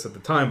Jacob this at the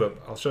time, but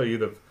I'll show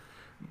you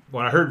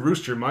when I heard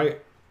Rooster, my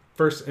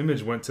first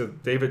image went to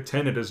David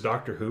Tennant as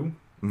Doctor Who.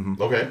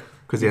 okay.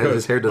 Because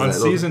his hair does on that.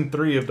 little- season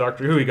 3 of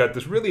Doctor Who, he got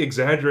this really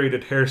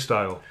exaggerated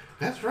hairstyle.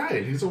 That's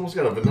right. He's almost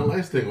got a Vanilla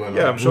Ice thing going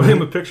Yeah, on. I'm showing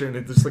him a picture, and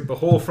it's like the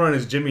whole front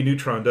is Jimmy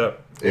Neutroned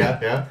up.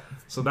 Yeah.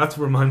 So that's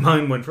where my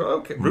mind went from.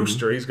 Okay,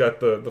 Rooster, he's got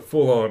the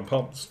full on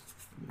pumps.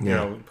 You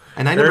know,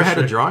 And I never hair had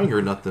a shape. drawing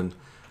or nothing.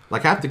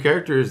 Like half the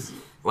characters,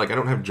 like I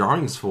don't have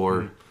drawings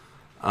for,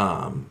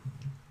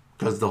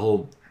 because the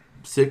whole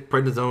sick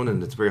prednisone,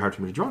 and it's very hard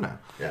for me to draw now.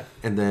 Yeah.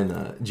 And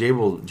then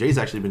Jay's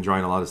actually been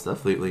drawing a lot of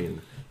stuff lately,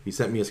 and he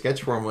sent me a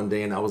sketch for him one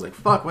day, and I was like,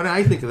 "Fuck, why didn't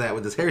I think of that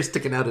with his hair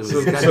sticking out of his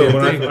So goddamn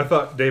when thing?" I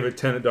thought David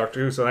Tennant,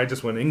 Doctor Who, so I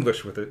just went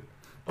English with it.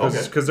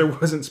 Okay. Because there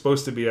wasn't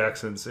supposed to be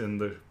accents in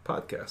the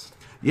podcast.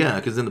 Yeah,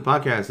 because in the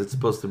podcast it's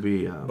supposed to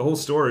be, The whole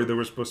story, there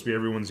was supposed to be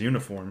everyone's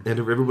uniform. and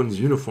everyone's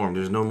uniform.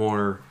 There's no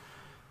more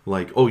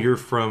like, oh, you're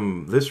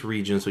from this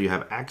region, so you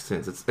have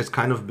accents. It's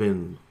kind of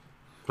been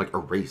like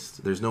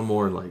erased. There's no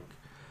more like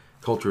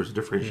cultures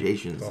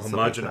differentiations. It's all and stuff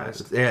like that.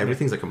 homogenized. Yeah,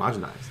 everything's like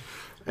homogenized.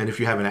 And if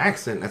you have an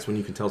accent, that's when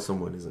you can tell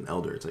someone is an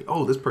elder. It's like,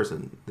 oh, this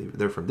person,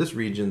 they're from this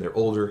region, they're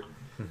older,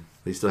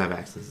 they still have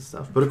accents and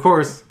stuff. But of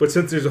course, But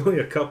since there's only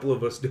a couple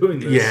of us doing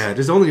this, yeah,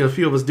 there's only a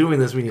few of us doing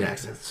this. We need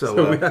accents, so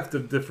so we have to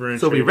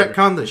differentiate. so we it.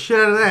 retcon the shit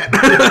out of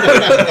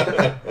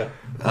that.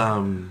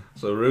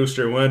 So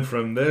Rooster went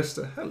from this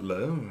to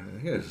hello.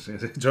 Yes,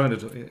 joined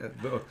it.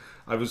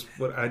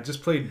 I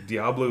just played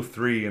Diablo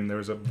 3, and there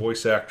was a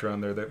voice actor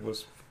on there that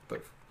was.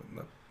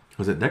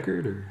 Was it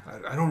Deckard or?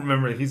 I don't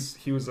remember.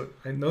 He was.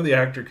 I know the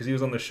actor because he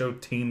was on the show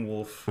Teen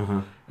Wolf,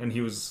 Uh-huh. and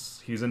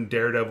he's in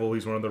Daredevil.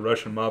 He's one of the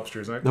Russian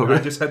mobsters. And Oh, really?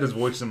 I just had his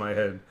voice in my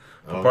head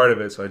for Oh. part of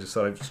it, so I just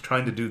thought I was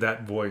trying to do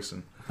that voice,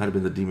 and Might have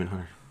been the Demon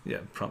Hunter. yeah,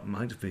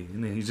 might be.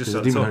 And then he just The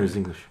started Demon talking. Hunter's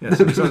English. Yeah,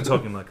 so he started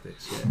talking like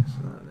this. Yes.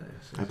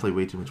 I play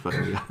way too much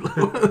fucking Diablo.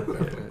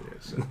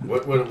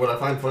 What I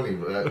find funny,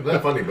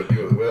 not funny, but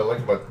what I like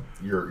about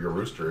your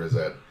rooster is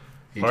that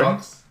he Pardon?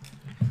 talks.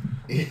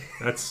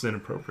 That's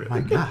inappropriate.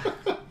 My God,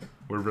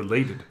 We're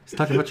related. he's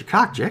talking about your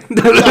cock, Jack.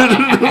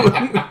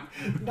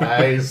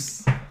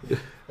 Nice.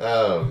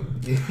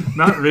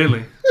 Not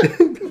really.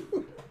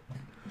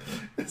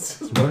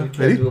 This is why we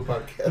can't do a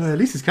podcast, At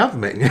least he's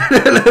complimenting you.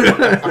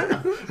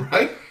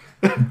 right?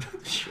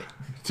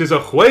 Tis a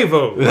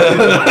huevo.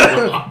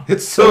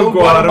 It's So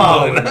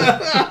Guatemalan.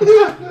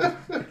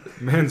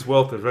 Man's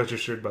wealth is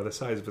registered by the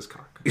size of his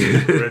cock.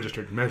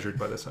 Measured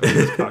by the size of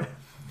his cock.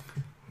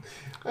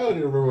 I don't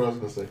even remember what I was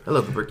going to say. I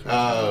love the brick.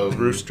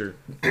 Rooster.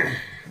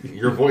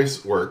 Your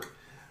voice work.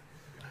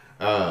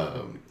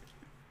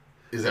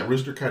 Is that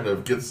Rooster kind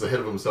of gets ahead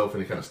of himself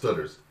and he kind of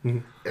stutters.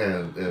 And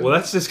Well,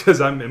 that's just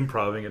because I'm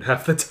improvising it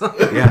half the time.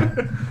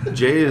 Yeah,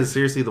 Jay is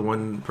seriously the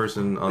one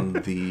person on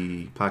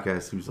the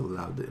podcast who's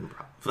allowed to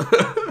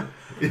improv.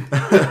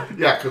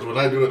 yeah, because when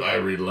I do it, I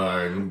read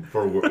line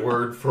for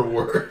word for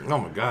word. Oh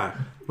my God!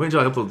 Wait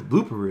until I upload the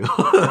blooper reel.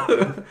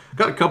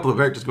 Got a couple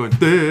of actors going.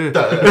 "Duh."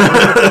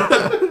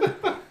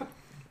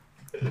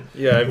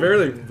 Yeah, I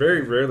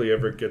very rarely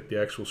ever get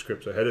the actual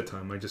scripts ahead of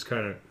time. I just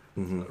kind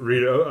of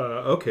read.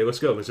 Okay, let's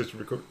go. Let's just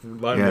record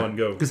line one,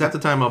 go. Because half the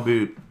time I'll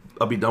be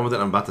done with it.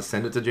 I'm about to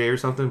send it to Jay or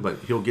something, but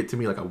he'll get to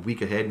me like a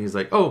week ahead, and he's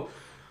like, "Oh,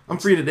 I'm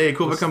free today.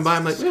 Cool if I come by."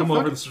 I'm like, Let's come "Yeah,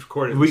 over, fuck let's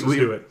record it. it." Let's just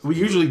do it. We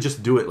usually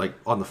just do it like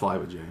on the fly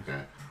with Jay.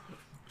 Yeah.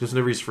 Just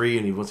whenever he's free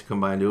and he wants to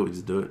come by and do it, we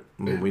just do it.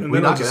 I mean, we And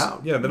then knock I'll it just,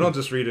 out. Yeah, then I'll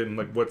just read it and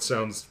like what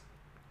sounds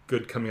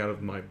good coming out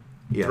of my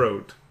Yeah.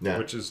 throat, Yeah.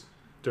 which is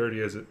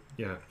dirty as it.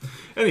 Yeah.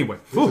 Anyway,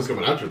 This is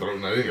coming out your throat,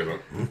 not in your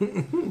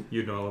throat.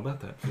 you know all about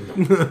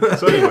that.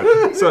 So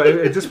anyway, so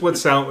it just what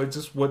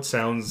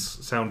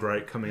sound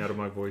right coming out of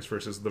my voice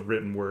versus the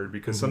written word,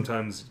 because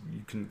sometimes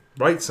you can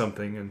write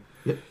something and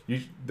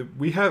Yep.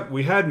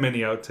 we had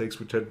many outtakes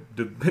which had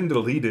been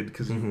deleted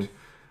because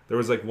there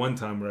was like one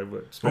time where I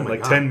would spend Oh my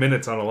like God. 10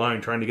 minutes on a line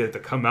trying to get it to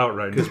come out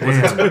right. And it just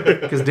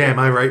wasn't- Because damn,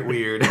 I write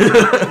weird.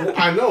 Well,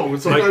 I know.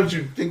 Sometimes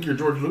you think you're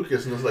George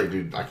Lucas, and it's like,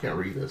 dude, I can't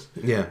read this.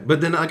 Yeah, but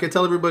then like I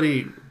tell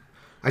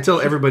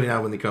everybody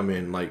now when they come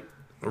in, like,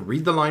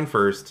 read the line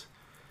first.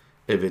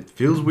 If it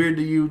feels weird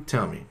to you,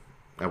 tell me.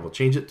 I will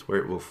change it to where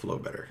it will flow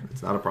better.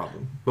 It's not a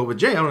problem. But with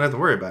Jay, I don't have to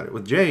worry about it.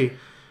 With Jay,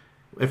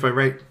 if I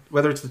write,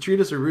 whether it's the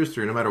treatise or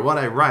Rooster, no matter what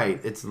I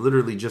write, it's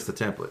literally just a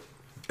template.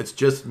 It's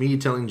just me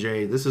telling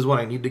Jay, this is what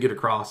I need to get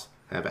across.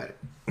 Have at it.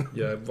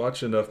 Yeah, I've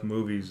watched enough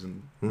movies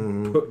and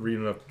read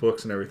enough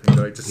books and everything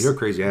that I just... You're a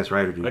crazy ass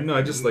writer, dude. I know,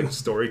 I just like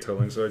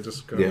storytelling, so I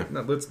just go, Yeah.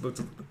 no, let's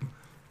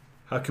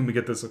how can we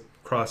get this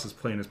across as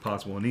plain as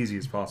possible and easy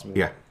as possible?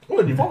 Yeah.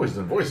 Well, you've always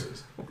done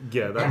voices.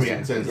 Yeah, I that's...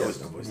 mean, since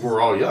voices.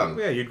 we're all young.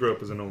 Yeah, you grew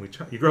up as an only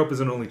child. You grew up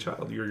as an only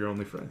child. You're your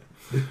only friend.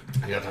 You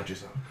gotta touch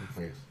yourself.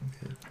 Yes.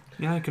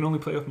 Yeah, I can only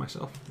play with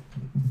myself.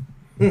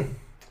 Yeah.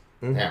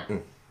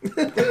 Damn.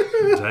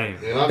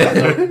 You know,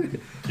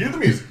 cue the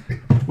music.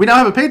 We now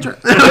have a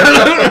Patreon.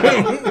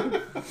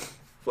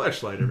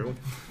 Flashlight, everyone.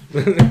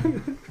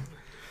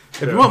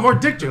 If you want more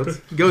dick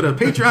jokes, go to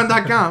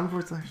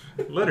patreon.com/.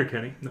 Letter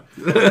Kenny. No,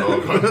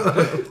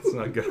 Oh, it's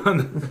not good on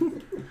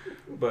that.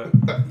 But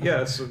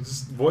yeah, so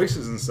just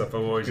voices and stuff.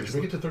 I've always did just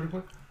you make it to 30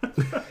 point?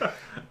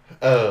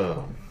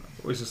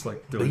 always just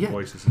like doing yeah.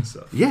 voices and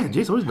stuff. Yeah,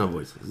 Jay's always done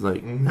voices.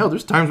 Like, hell,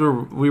 there's times where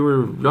we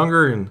were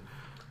younger and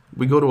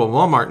we go to a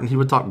Walmart and he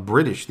would talk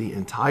British the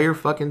entire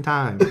fucking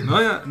time. No,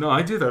 yeah, no,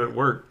 I do that at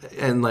work.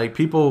 And like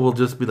people will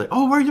just be like,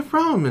 "Oh, where are you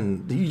from?"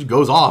 And he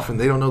goes off, and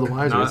they don't know the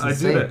why. No, I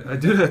do that. I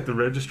do that at the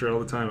register all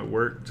the time at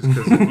work, just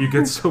because you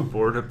get so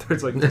bored up there.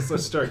 It's like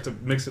let's start to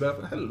mix it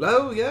up.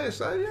 Hello,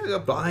 yes,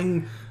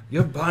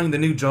 you're buying the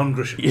new John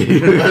Grisham.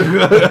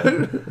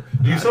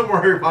 Do you sell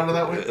more Harry Potter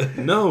that way?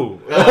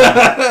 No,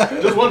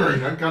 Just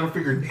wondering. I kind of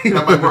figured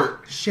that might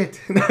work. Shit.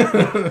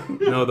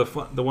 no.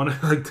 The one I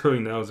like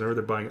doing now is whenever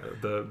they're buying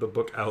the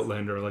book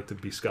Outlander. I like to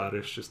be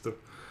Scottish, just to.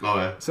 Oh,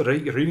 yeah. So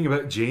you're reading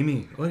about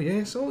Jamie. Oh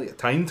yes, oh yeah.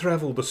 Time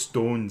travel, the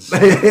stones. Oh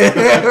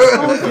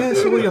yes,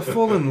 oh you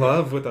fall in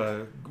love with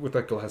a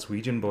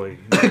Glaswegian boy.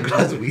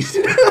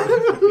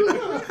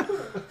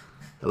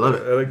 I love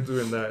it. I like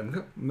doing that.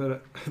 And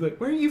like,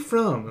 where are you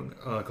from?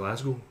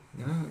 Glasgow.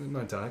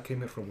 My dad came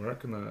here from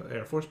work in the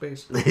Air Force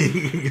Base.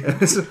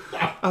 So,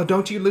 oh,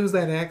 don't you lose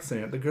that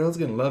accent. The girl's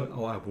gonna love it.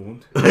 Oh, I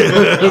won't.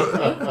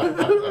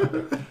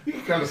 You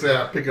can kind of say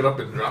I pick it up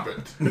and drop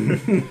it.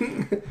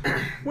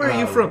 Where are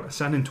you from?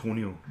 San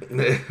Antonio.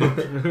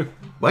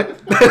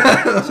 What?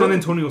 San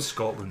Antonio,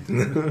 Scotland.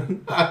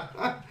 The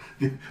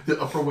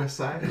Upper West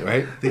Side.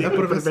 Right? The Up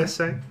over the best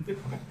side.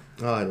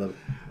 Oh, I love it.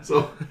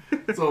 So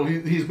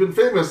he's been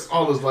famous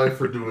all his life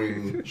for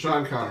doing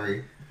Sean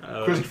Connery,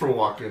 Christopher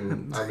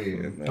Walken. I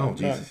mean, Oh,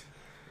 Jesus.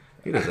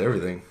 He does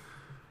everything.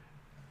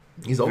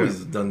 He's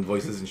always done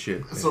voices and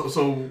shit.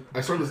 so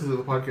I started listening to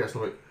the podcast.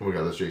 I'm like, oh my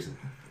god, that's Jason.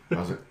 I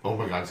was like, oh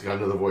my god, he's got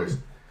another voice.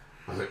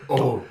 I was like,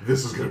 oh,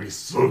 this is gonna be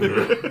so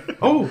good.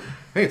 Oh,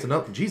 hey, it's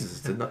another.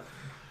 Jesus,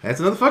 that's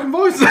another fucking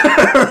voice.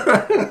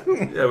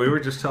 Yeah, we were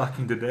just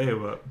talking today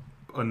about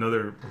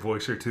another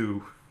voice or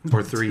two.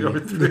 Or three. Or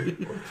three.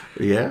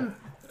 Yeah.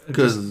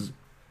 Because,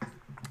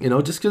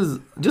 just the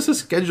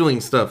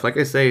scheduling stuff, like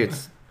I say,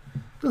 it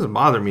doesn't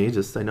bother me.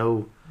 Just, I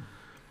know,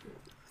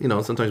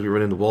 sometimes we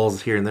run into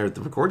walls here and there at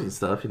the recording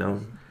stuff,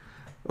 Well,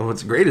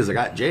 what's great is I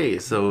got Jay,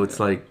 so it's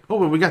like, oh,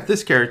 well, we got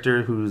this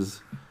character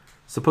who's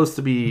supposed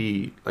to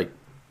be, like,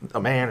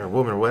 a man or a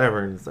woman or whatever,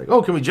 and it's like,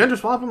 oh, can we gender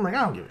swap him? I'm like,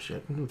 I don't give a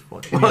shit. You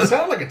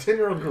sound like a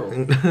 10-year-old girl.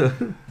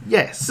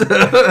 Yes.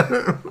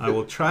 I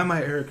will try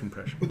my Eric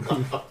impression.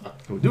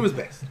 He'll do his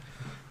best.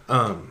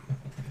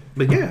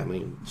 But yeah, I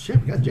mean,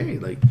 shit, we got Jay.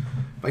 Like,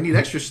 if I need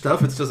extra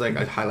stuff, it's just like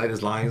I highlight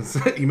his lines,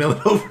 email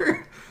it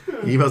over.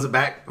 He emails it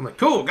back. I'm like,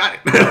 cool, got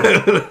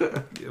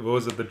it. What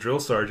was it? The drill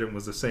sergeant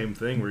was the same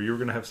thing, where you were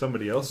going to have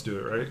somebody else do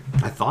it, right?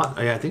 I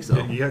think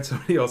so. You had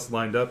somebody else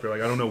lined up. You're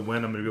like, I don't know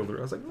when I'm going to be able to.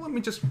 I was like, well, let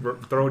me just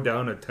throw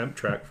down a temp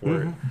track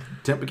for it.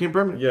 Temp became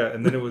permanent. Yeah,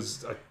 and then it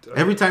was.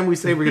 Every time we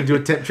say we're going to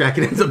do a temp track,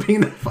 it ends up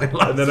being the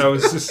final. And then I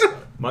was just.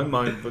 My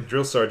mind, the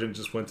drill sergeant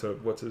just went to,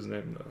 what's his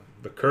name?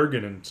 The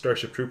Kurgan and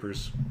Starship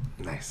Troopers.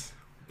 Nice.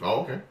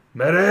 Oh, okay.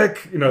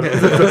 Medic!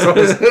 That's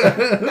always,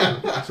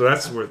 so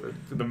that's where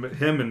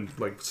him and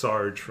like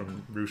Sarge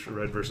from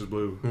Red vs.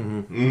 Blue.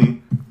 Mm-hmm.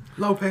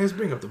 Lopez,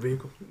 bring up the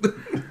vehicle.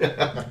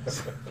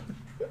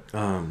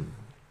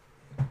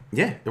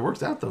 Yeah, it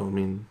works out though. I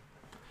mean,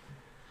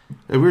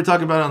 we were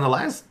talking about it on the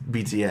last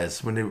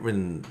BTS when we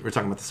were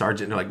talking about the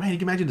sergeant. And they're like, man, you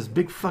can imagine this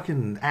big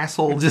fucking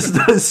asshole just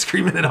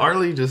screaming at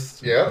Harley.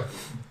 Just Yeah.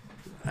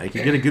 I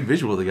can get a good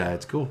visual of the guy.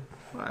 It's cool.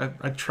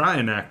 I try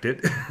and act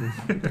it.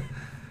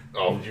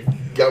 Oh, you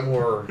got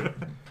more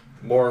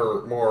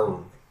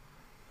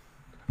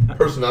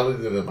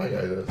personality than my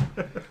guy does.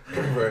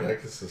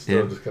 Veronicus is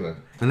still just kind of.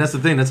 And that's the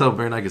thing. That's how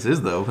Veronicus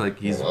is, though. Like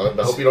he's. Well,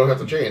 I hope you don't have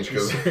to change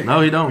because. No,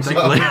 you don't. You're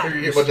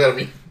gonna get much out of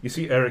me. You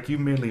see, Eric, you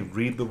merely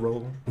read the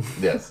role.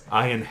 Yes.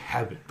 I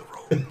inhabit the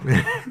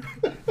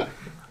role.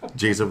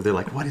 Jay's over there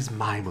like, what is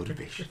my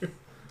motivation?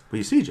 Well,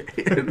 you see, Jay.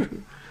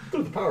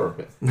 The power of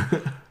it.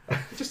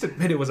 Just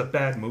admit it was a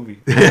bad movie.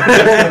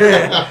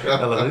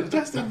 I love it.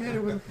 Just admit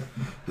it was.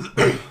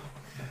 I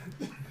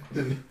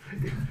didn't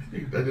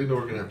know we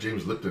were gonna have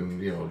James Lipton,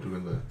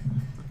 doing the.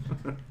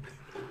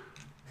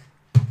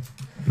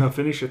 Now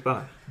finish your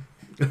thought.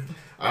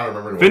 I don't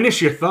remember.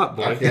 Finish your thought,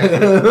 boy. I can't.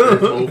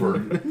 It's over.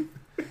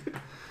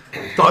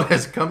 Thought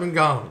has come and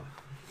gone.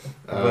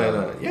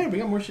 But yeah, we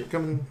got more shit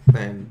coming,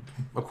 and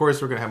of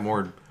course we're gonna have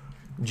more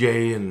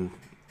Jay and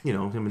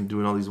him and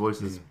doing all these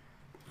voices,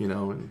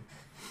 and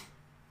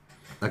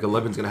like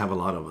 11's gonna have a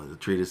lot of the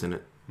treatise in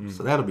it,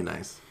 so that'll be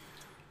nice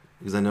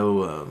because I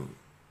know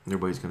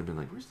everybody's gonna be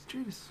like, "Where's the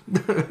treatise?"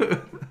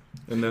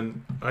 And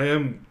then I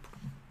am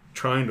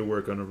trying to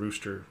work on a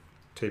Rooster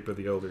Tape of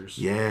the Elders.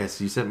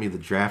 Yes, you sent me the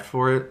draft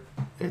for it.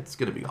 It's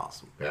gonna be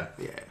awesome. Yeah.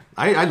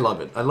 I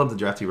love it. I love the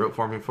draft he wrote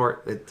for me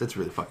for it. It's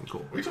really fucking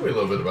cool. We told me a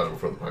little bit about it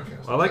before the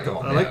podcast. I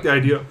like the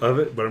idea of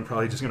it, but I'm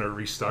probably just gonna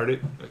restart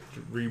it.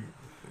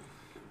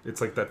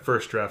 It's like that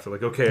first draft.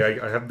 Like, okay,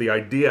 I have the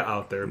idea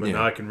out there, but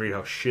now I can read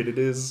how shit it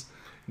is.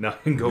 Now I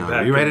can go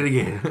back. Rewrite it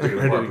again. Put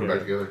it back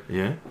together.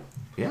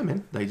 Yeah,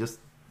 man. They just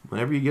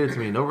whenever you get it to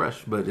me, no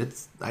rush. But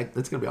it's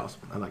gonna be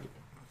awesome. I like it.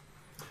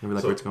 I really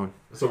like where it's going.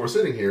 So we're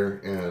sitting here,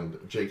 and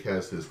Jake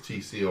has his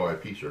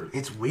TCOIP shirt.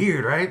 It's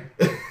weird, right?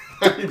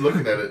 I keep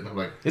looking at it, and I'm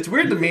like, It's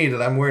weird to me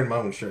that I'm wearing my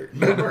own shirt.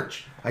 you have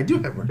merch. I do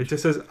have merch. It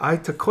just says "I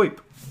to Koip."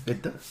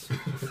 It does.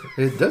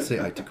 It does say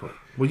Itakoi.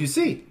 Well, you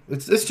see,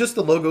 it's just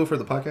the logo for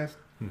the podcast.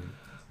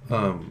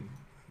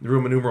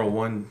 Roman numeral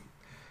 1.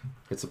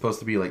 It's supposed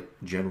to be like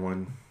Gen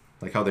 1,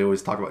 like how they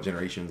always talk about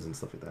generations and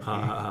stuff like that.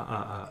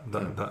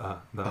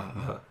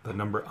 The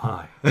number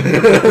I.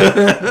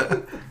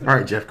 All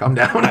right, Jeff, calm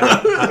down.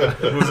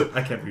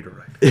 I can't read or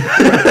write.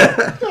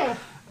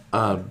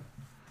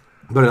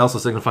 But it also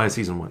signifies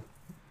season 1.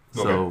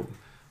 So Okay.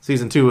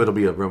 season 2, it'll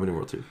be a Roman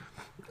numeral 2.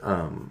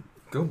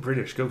 Go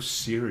British. Go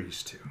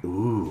series 2.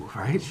 Ooh,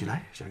 right? Should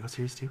I go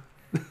series 2?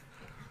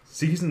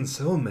 Season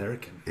so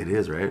American. It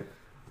is, right?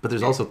 But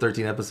there's also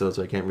 13 episodes,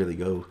 so I can't really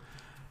go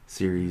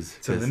series.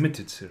 It's a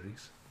limited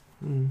series.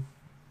 Yeah,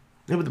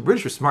 but the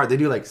British are smart. They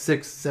do like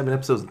 6, 7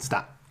 episodes and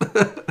stop.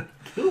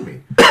 Kill me.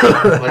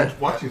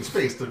 Like watching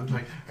Space, I'm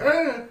like,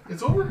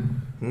 it's over.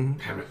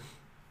 Damn it.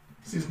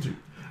 Season 2.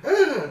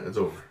 It's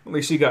over. At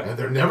least you got. And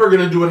they're never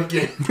gonna do it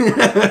again.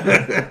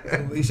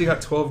 At least you got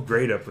 12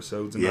 great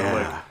episodes and not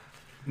like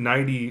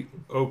 90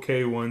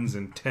 okay ones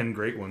and 10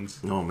 great ones.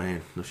 Oh,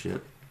 man. No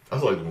shit. I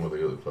was like the one with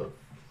the other club.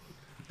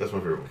 That's my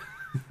favorite one.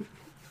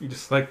 You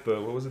just like the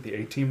the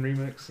A-Team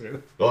remix?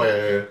 Oh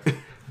yeah.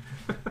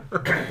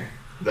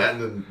 That,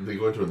 and then they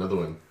go into another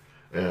one,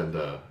 and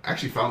I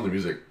actually found the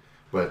music,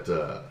 but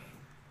I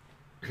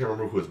can't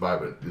remember who it's by.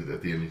 But at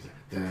the end, he's like,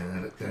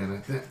 and that's all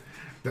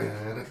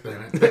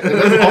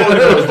it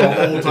does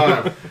the whole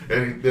time.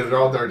 And they're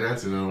all there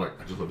dancing, and I'm like,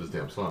 I just love this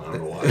damn song. I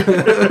don't know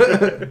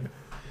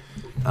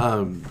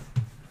why.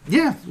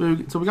 Yeah,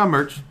 so we got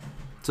merch.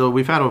 So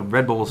we've had a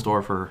Redbubble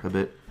store for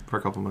a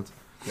couple months.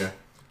 Yeah.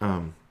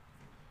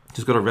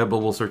 Just go to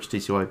Redbubble, search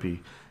TCOIP.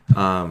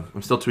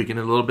 I'm still tweaking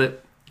it a little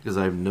bit because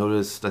I've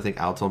noticed, I think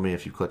Al told me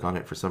if you click on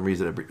it, for some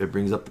reason it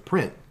brings up the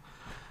print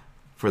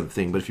for the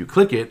thing. But if you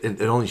click it,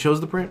 it only shows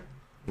the print.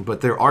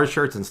 But there are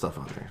shirts and stuff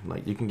on there.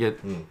 Like you can get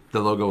the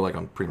logo like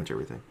on pretty much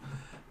everything.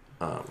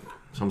 So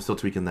I'm still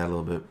tweaking that a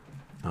little bit.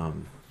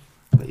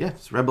 But yeah,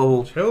 it's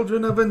Redbubble.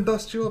 Children of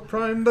Industrial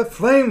Prime, the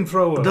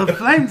flamethrower. The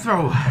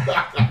flamethrower.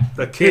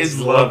 The kids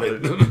love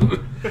it.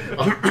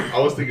 I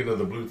was thinking of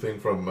the blue thing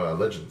from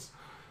Legends.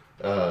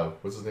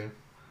 What's his name?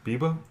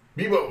 Bebo?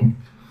 Bebo.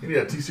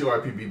 Yeah,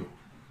 TCOIP Bebo.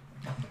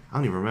 I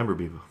don't even remember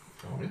Bebo.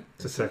 Oh man.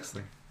 It's a sex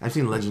thing. I've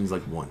seen Legends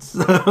like once.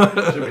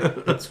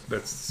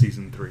 That's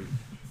season 3.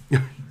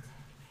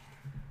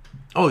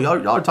 Oh,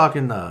 y'all are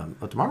talking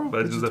tomorrow?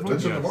 Legends of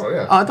Legends of Tomorrow,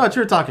 yeah. Oh, I thought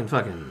you were talking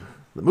fucking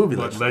the movie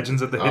What, Legends.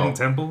 Legends at the Hidden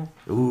Temple?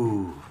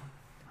 Ooh,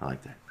 I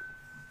like that.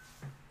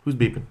 Who's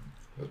beeping?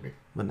 That's me.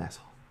 What an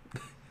asshole.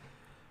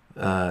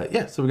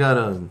 Yeah, so we got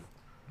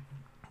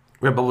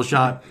Redbubble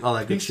shot, all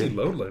that good PC shit.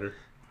 load letter.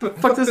 The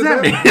fuck does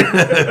that mean?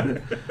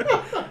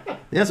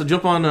 Yeah, so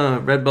jump on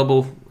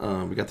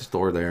Redbubble. We got the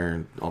store there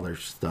and all their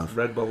stuff.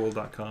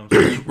 Redbubble.com.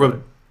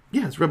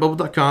 Yeah, it's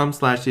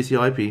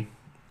redbubble.com/TCOIP.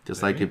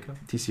 Just There like you it, go.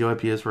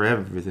 TCOIP is for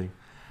everything.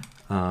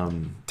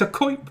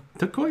 Tacoip.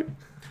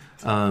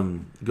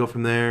 Go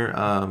from there. We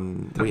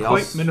Tacoip,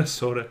 also,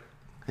 Minnesota.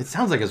 it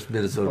sounds like it's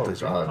Minnesota Oh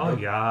place. God. Oh,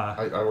 yeah.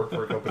 I work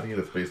for a company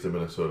that's based in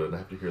Minnesota, and I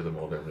have to hear them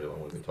all damn day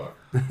long when they talk.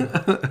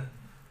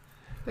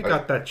 They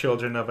got that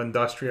Children of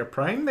Industrial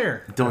Prime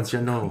there. Don't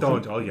you know?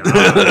 Don't. Oh, yeah.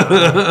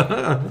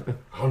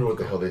 I don't know what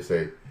the hell they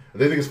say.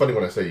 They think it's funny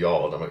when I say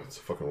y'all, and I'm like, it's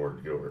a fucking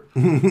word. Get over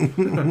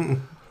it.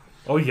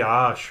 Oh,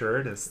 yeah, sure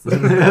it is.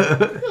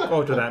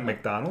 Go to that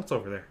McDonald's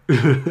over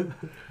there.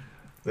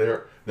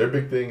 Their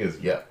big thing is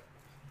yep.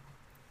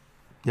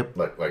 Yep.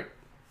 Like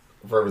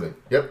for everything.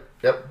 Yep.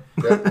 I'm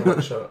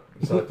like, shut up.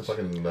 It's not like the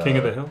fucking King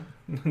of the Hill?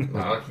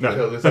 Nah, King of the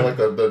Hill. They sound like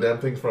the damn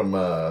things from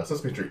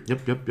Sesame Street.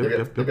 Yep.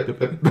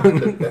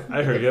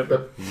 I heard yep.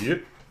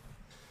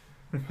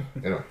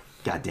 Anyway,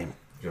 God damn it.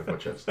 get off my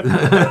chest.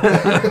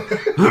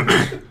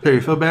 Hey,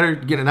 you feel better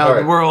getting out All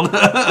in the world?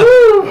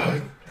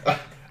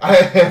 I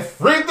have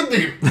freed the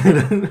deep.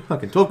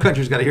 Fucking 12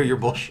 countries got to hear your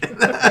bullshit.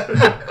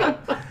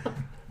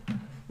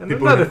 And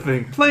another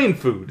thing, plain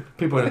food.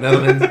 People in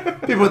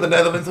the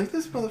Netherlands, like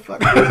this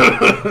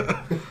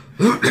motherfucker.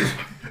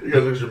 You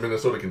gotta lose your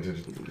Minnesota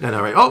contingent. I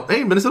know, right? Oh,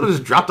 hey, Minnesota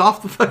just dropped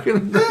off the fucking.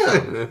 Ain't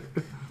that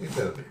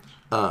a bitch?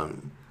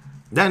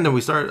 Then I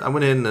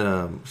went in,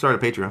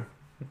 started a Patreon.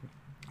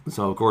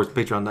 So, of course,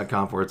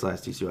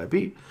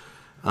 patreon.com/TCYP.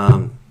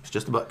 It's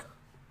just $1.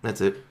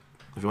 That's it.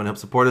 If you want to help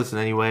support us in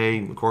any way,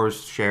 of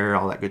course, share,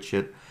 all that good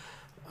shit.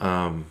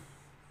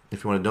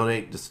 If you want to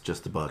donate, just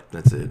 $1.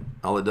 That's it.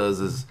 All it does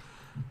is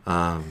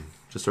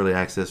just early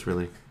access,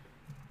 really.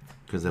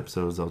 Because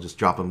episodes, I'll just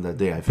drop them that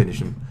day I finish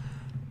them.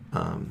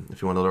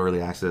 If you want a little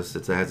early access,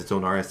 it has its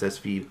own RSS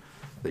feed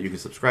that you can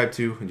subscribe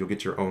to, and you'll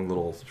get your own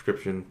little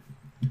subscription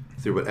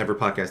through whatever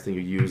podcasting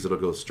you use. It'll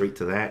go straight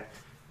to that,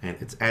 and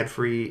it's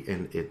ad-free,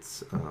 and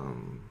it's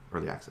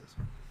early access.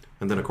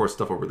 And then, of course,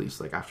 stuff will release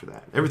like after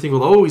that. Everything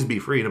will always be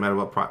free, no matter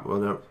what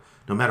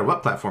no matter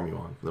what platform you're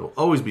on. It'll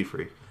always be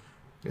free.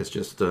 It's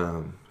just if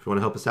you want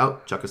to help us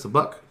out, chuck us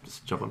 $1.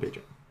 Just jump on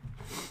Patreon.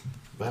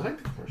 But I like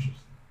the commercials.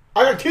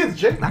 I got kids,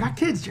 Jake. I got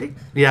kids, Jake.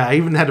 Yeah, I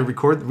even had to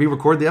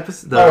re-record the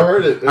episode. I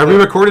heard it. I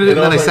re-recorded it,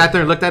 and then I sat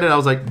there and looked at it. I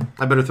was like,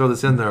 I better throw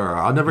this in there, or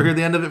I'll never hear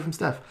the end of it from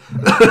Steph.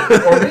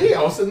 Or me.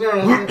 I was sitting there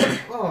and I was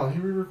like, oh, he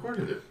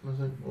re-recorded it. I was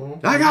like,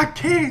 well. I got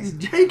kids,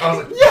 Jake. I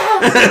was like,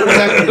 yes!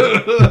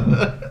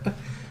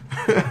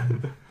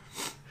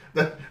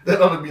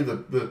 that ought to be the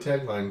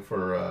tagline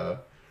for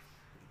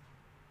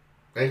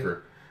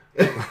Anchor.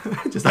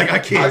 Just I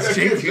got kids,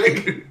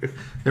 Jake.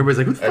 Everybody's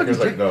like, who the fuck is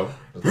Jake? No.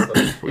 He's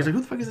like,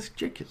 who the fuck is this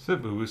Jake?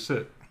 Sit, boo,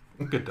 sit.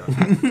 Good dog.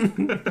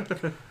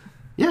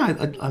 Yeah,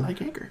 I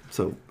like Anchor,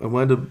 so I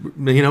wanted to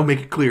make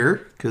it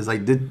clear because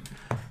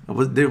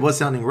it was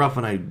sounding rough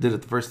when I did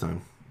it the first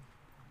time.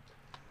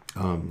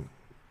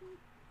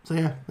 So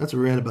yeah, that's what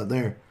we're at about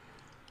there.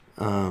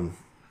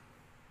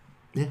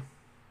 Yeah.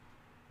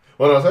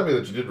 Well, I was happy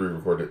that you did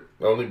re-record it,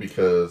 only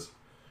because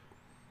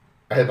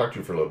I had talked to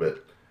you for a little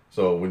bit.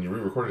 So when you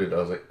re-recorded it, I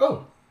was like,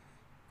 oh,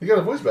 he got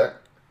a voice back.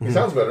 He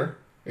sounds better.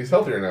 He's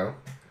healthier now.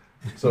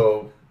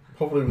 So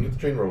hopefully we can get the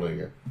train rolling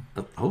again.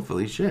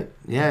 Hopefully, shit.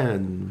 Yeah,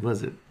 and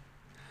was it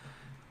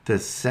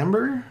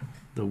December?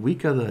 The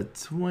week of the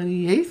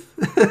 28th?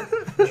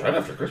 It's right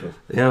after Christmas.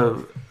 Yeah.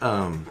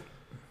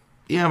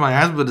 Yeah, my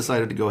asthma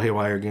decided to go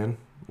haywire again.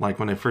 Like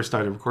when I first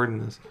started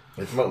recording this.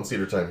 It's mountain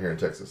cedar time here in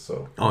Texas,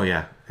 so. Oh,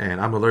 yeah. And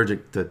I'm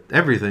allergic to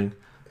everything,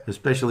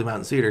 especially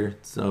mountain cedar.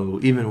 So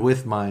even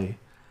with my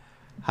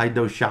high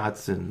dose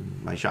shots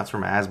and my shots for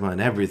my asthma and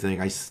everything,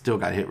 I still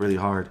got hit really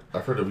hard.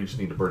 I've heard that we just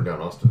need to burn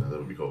down Austin and that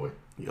would be go away.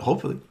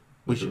 Hopefully.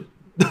 We should.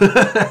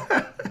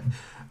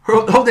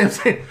 Whole damn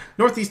thing.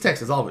 Northeast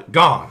Texas, all of it.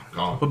 Gone.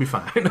 We'll be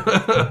fine.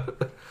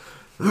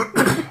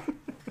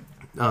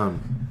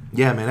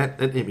 Yeah, man,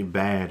 that hit me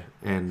bad.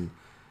 And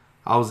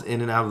I was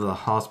in and out of the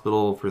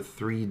hospital for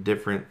 3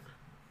 different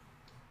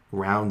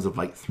rounds of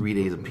like 3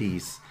 days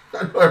apiece.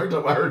 Every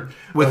time I heard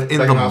within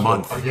the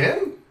month.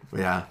 Again?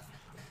 Yeah.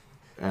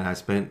 And I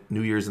spent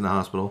New Year's in the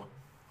hospital.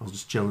 I was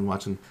just chilling,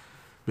 watching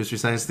Mystery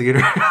Science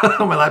Theater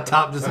on my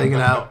laptop, just hanging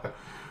out.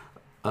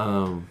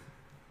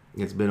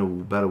 It's been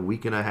about a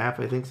week and a half,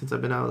 I think, since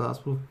I've been out of the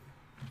hospital.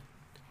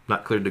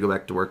 Not cleared to go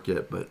back to work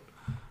yet, but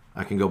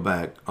I can go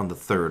back on the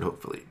 3rd,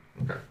 hopefully.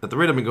 Okay. At the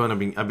rate I've been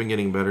going, I've been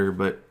getting better,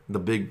 but the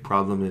big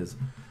problem is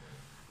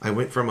I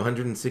went from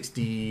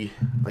 160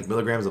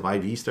 milligrams of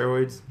IV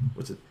steroids,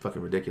 which is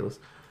fucking ridiculous.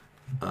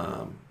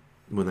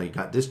 When I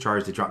got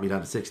discharged, they dropped me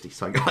down to 60,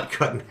 so I got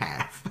cut in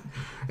half.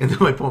 And then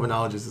my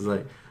pulmonologist is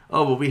like,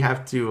 "Oh, well, we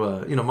have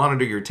to,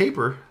 monitor your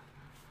taper,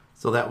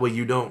 so that way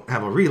you don't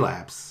have a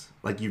relapse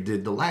like you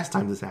did the last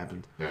time this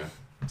happened." Yeah.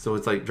 So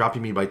it's like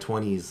dropping me by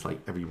 20s like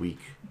every week,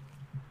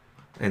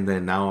 and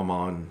then now I'm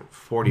on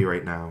 40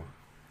 right now,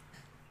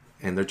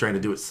 and they're trying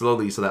to do it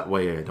slowly so that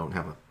way I don't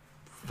have a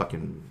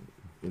fucking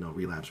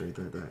relapse or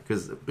anything like that.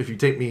 Because if you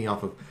take me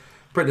off of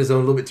prednisone a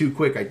little bit too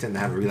quick, I tend to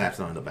have a relapse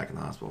and I'll end up back in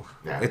the hospital.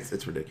 Yeah.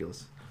 It's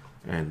ridiculous.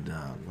 And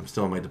I'm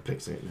still on my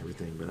Dupixent and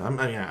everything, but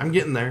I'm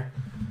getting there.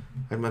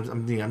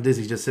 I'm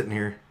dizzy just sitting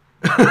here.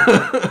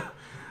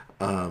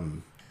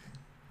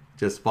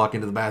 Just walk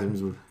into the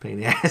bathrooms with a pain in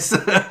the ass.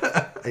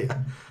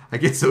 I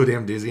get so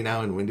damn dizzy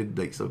now and winded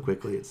like so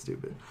quickly. It's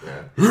stupid.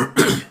 Yeah.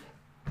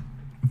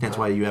 That's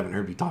why you haven't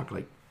heard me talk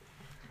like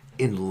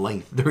in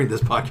length during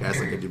this podcast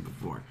like I did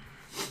before.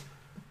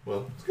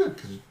 Well, it's good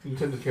because you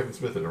tend to Kevin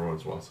Smith it every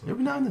once in a while. So.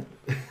 Every now and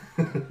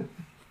then.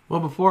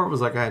 Well, before it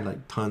was like I had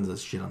like tons of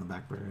shit on the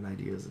back burner and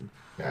ideas,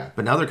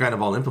 but now they're kind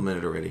of all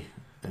implemented already.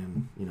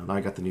 And now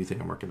I got the new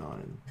thing I'm working on,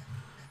 and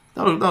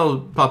that'll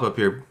pop up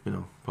here.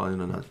 Probably in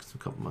the next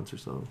couple months or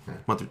so,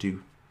 month or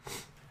 2.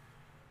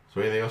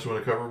 So, anything else you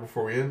want to cover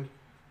before we end?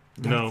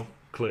 No.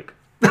 Click.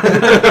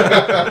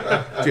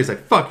 Jay's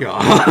like, fuck y'all.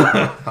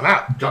 I'm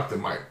out. Drop the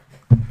mic.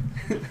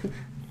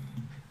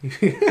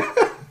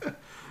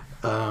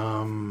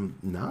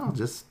 No,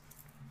 just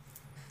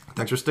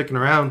thanks for sticking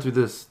around through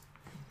this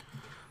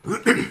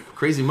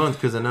crazy month,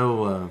 because I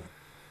know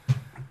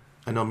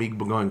me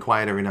going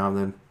quiet every now and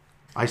then.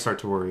 I start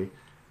to worry,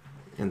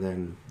 and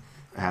then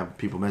I have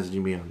people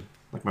messaging me on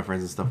like my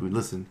friends and stuff who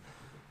listen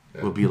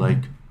will be like,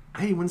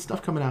 "Hey, when's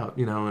stuff coming out?"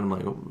 And I'm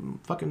like, "Oh, I'm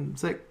fucking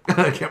sick.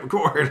 I can't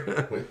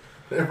record." Wait,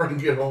 everyone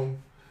get home.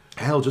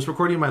 Hell, just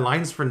recording my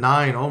lines for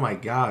 9. Oh my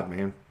god,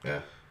 man.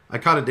 Yeah. I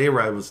caught a day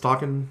where I was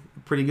talking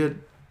pretty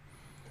good,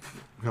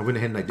 I went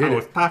ahead and I did I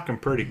was it. talking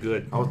pretty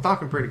good. I was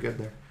talking pretty good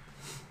there.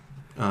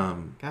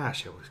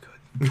 Gosh, it was good.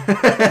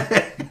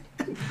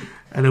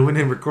 And I went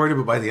in and recorded,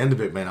 but by the end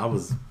of it, man, I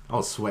was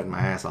sweating my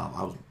ass off.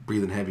 I was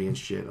breathing heavy and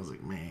shit. I was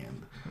like,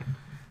 man,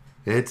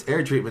 it's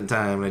air treatment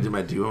time. And I did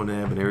my duo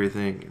nap and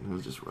everything, and it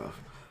was just rough.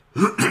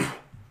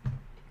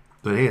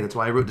 But hey, that's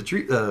why I wrote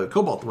the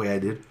Cobalt the way I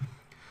did.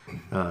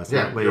 So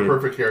Yeah, you're a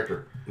perfect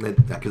character.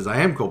 Because I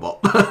am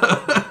Cobalt.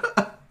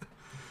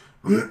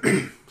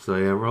 So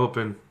yeah, we're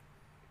hoping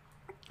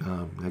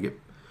I get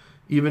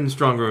even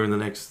stronger in the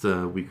next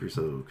week or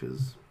so,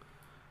 because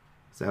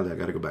sadly I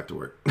got to go back to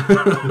work.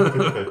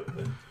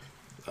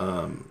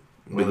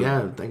 But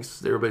yeah, thanks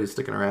to everybody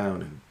sticking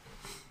around, and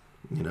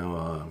you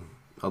know,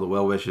 all the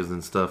well wishes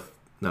and stuff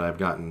that I've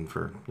gotten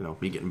for, you know,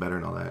 me getting better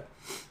and all that.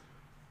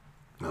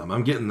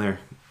 I'm getting there,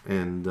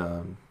 and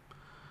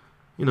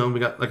you know, we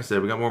got, like I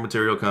said, we got more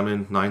material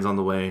coming. 9's on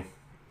the way.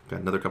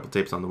 Got another couple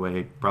tapes on the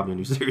way. Probably a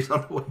new series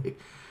on the way,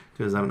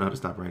 because I don't know how to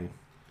stop writing.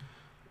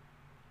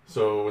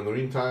 So in the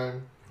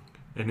meantime,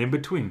 And in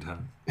between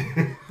time.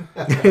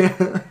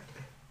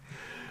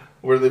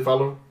 where do they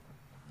follow?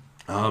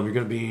 You're going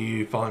to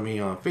be following me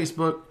on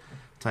Facebook.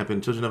 Type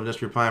in Children of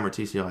Industrial Prime or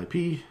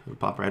TCOIP. It'll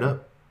pop right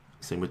up.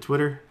 Same with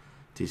Twitter,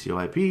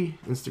 TCOIP.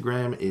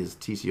 Instagram is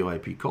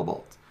TCOIP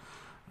Cobalt.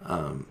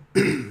 And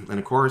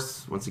of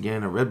course, once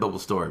again, a Redbubble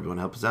store. If you want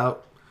to help us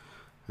out,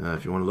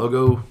 if you want a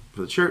logo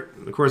for the shirt,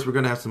 of course, we're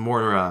going to have some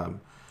more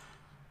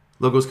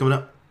logos coming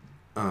up.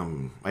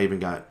 I even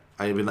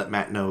let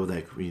Matt know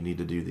that we need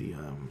to do the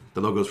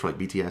logos for like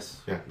BTS,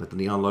 like the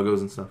neon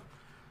logos and stuff.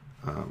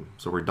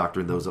 So we're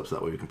doctoring those up so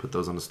that way we can put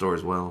those on the store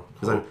as well.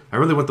 Because I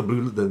really want the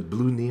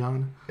blue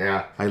neon.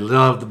 Yeah. I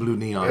love the blue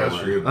neon. Yeah,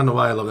 one. sure. I don't know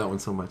why I love that one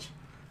so much.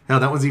 Hell,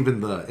 that one's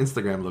even the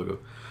Instagram logo.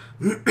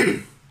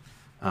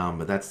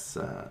 But that's,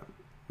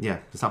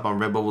 just hop on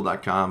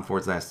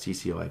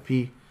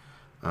redbubble.com/TCOIP.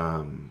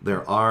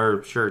 There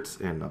are shirts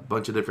and a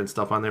bunch of different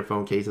stuff on there,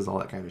 phone cases, all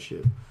that kind of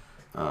shit.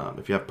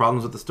 If you have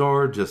problems with the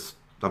store,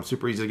 I'm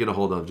super easy to get a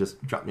hold of.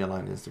 Just drop me a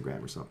line on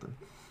Instagram or something.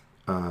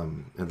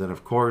 And then,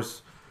 of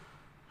course,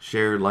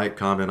 share, like,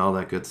 comment, all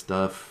that good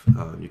stuff.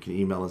 You can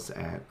email us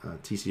at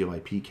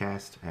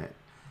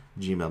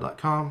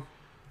tcoipcast@gmail.com.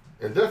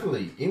 And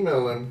definitely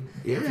email him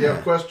if you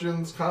have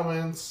questions,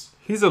 comments.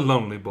 He's a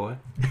lonely boy.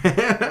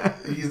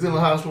 He's in the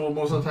hospital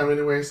most of the time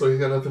anyway, so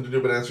he's got nothing to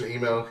do but answer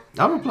email.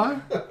 I'll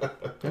reply.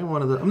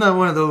 I'm not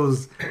one of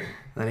those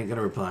that ain't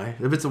gonna reply.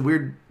 If it's a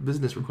weird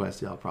business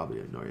request, I'll probably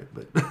ignore it.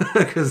 But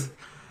because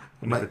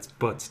if it's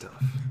butt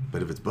stuff.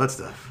 But if it's butt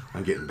stuff,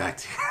 I'm getting back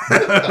to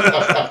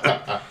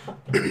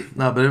you.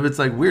 No, but if it's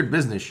like weird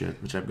business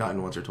shit, which I've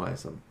gotten once or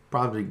twice, I'm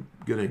probably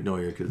gonna ignore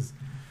you because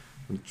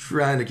I'm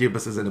trying to keep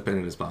us as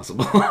independent as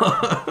possible.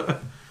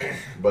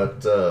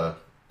 But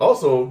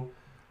also,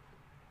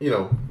 you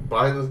know,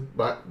 behind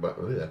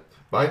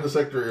the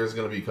sector is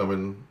going to be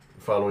coming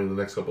following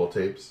the next couple of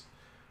tapes,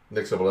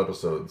 next couple of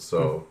episodes.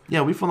 So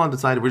yeah, we full on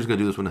decided we're just gonna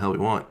do this when the hell we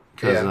want.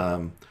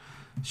 Because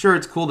sure,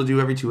 it's cool to do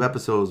every 2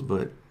 episodes,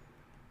 but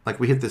like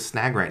we hit this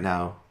snag right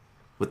now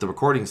with the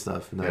recording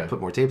stuff, and then I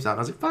put more tapes out. And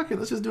I was like, fuck it,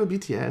 let's just do a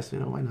BTS. You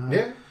know, why not?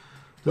 Yeah.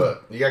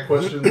 But you got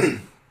questions,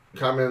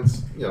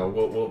 comments? You know,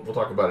 we'll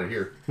talk about it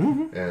here,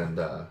 and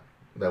that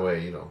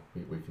way, you know,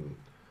 we can.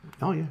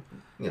 Oh yeah.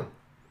 You know.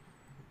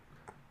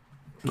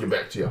 Get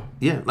back to you.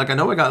 Yeah, like I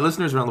know I got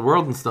listeners around the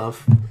world and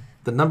stuff.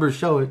 The numbers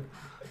show it.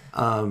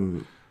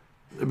 It'd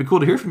be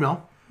cool to hear from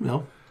y'all. You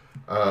know,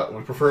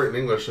 we prefer it in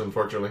English,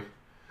 unfortunately.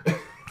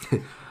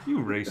 You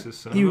racist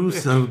son. You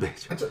son of a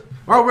bitch.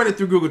 Or I'll run it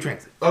through Google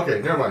Translate.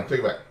 Okay, never mind. Take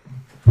it back.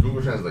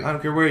 Google Translate. I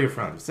don't care where you're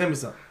from. Send me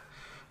some.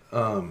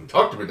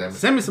 Talk to me, damn it.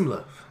 Send me some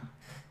love.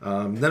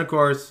 Then of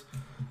course,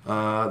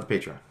 the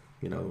Patreon.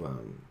 You know,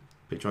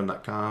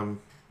 patreon.com.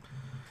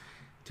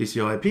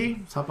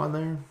 TCOIP. Let's hop on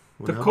there.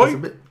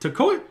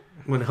 Takoy.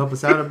 Want to help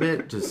us out a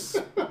bit? Just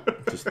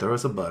throw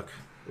us a buck.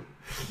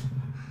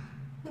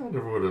 I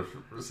never would have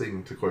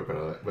seen Takoy out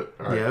of that, but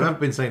all right. Yeah, I've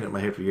been saying it in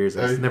my head for years.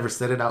 I just never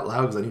said it out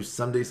loud because I knew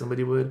someday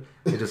somebody would.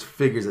 It just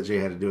figures that Jay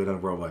had to do it on a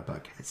worldwide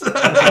podcast.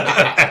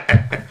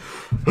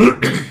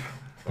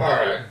 All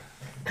right.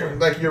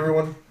 Thank you,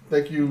 everyone.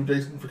 Thank you,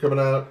 Jason, for coming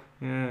out.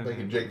 Yeah. Thank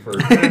you, Jake, for...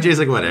 Jay's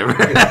like, whatever.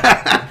 He's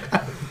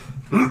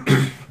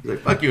like,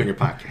 fuck you and your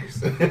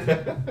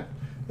podcast.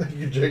 Thank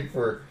you, Jake,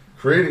 for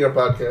creating a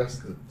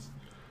podcast that's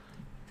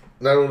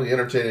not only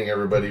entertaining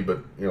everybody, but,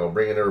 you know,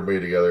 bringing everybody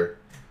together.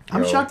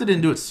 I'm shocked I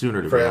didn't do it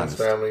sooner, to friends,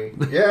 be honest. family.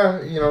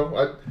 Yeah, you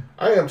know,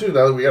 I am too,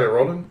 now that we got it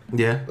rolling.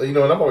 Yeah. You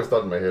know, and I've always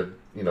thought in my head,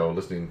 you know,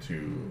 listening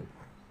to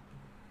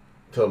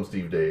Tell 'em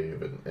Steve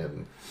Dave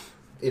and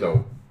you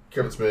know,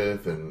 Kevin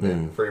Smith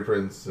and Freddie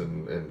Prinze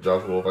and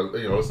Josh Wolf.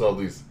 You know, listen to all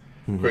these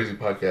crazy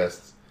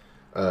podcasts.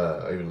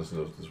 I even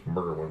listened to this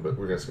murder one, but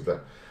we're going to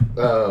skip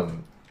that.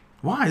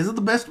 Why? These are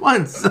the best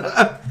ones.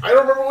 I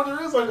don't remember what it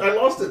is. I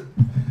lost it.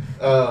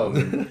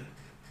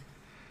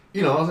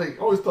 You know, I was like,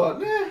 always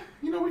thought,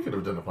 you know, we could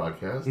have done a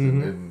podcast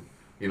and,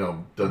 you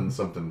know, done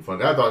something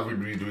funny. I thought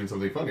we'd be doing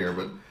something funnier,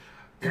 but,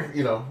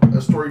 you know, a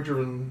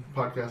story-driven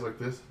podcast like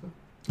this.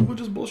 We'll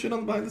just bullshit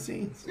on the behind the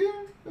scenes. Yeah,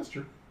 that's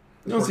true.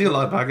 You don't see a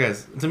lot of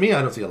podcasts. To me,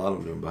 I don't see a lot of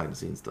them doing behind the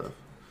scenes stuff.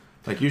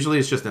 Like, usually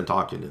it's just them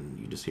talking and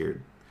you just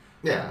hear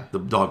Yeah. the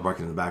dog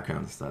barking in the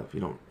background and stuff. You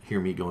don't hear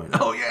me going,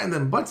 oh yeah, and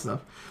then butt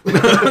stuff.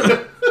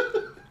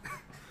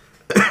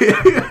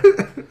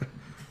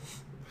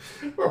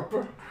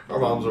 Our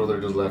mom's over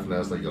there just laughing at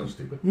us like, you're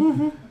stupid.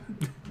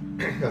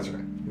 That's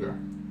right. Yeah.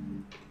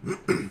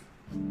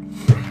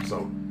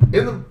 So,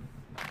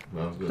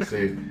 I was going to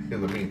say in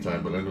the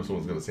meantime, but I know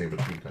someone's going to say in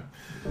between time.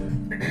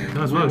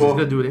 No, as well, just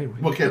gonna do it anyway.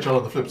 We'll catch y'all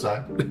on the flip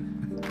side.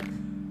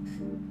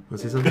 Want to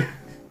say something?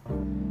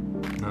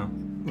 No.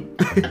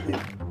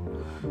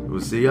 We'll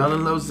see y'all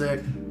in low sec.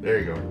 There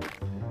you go.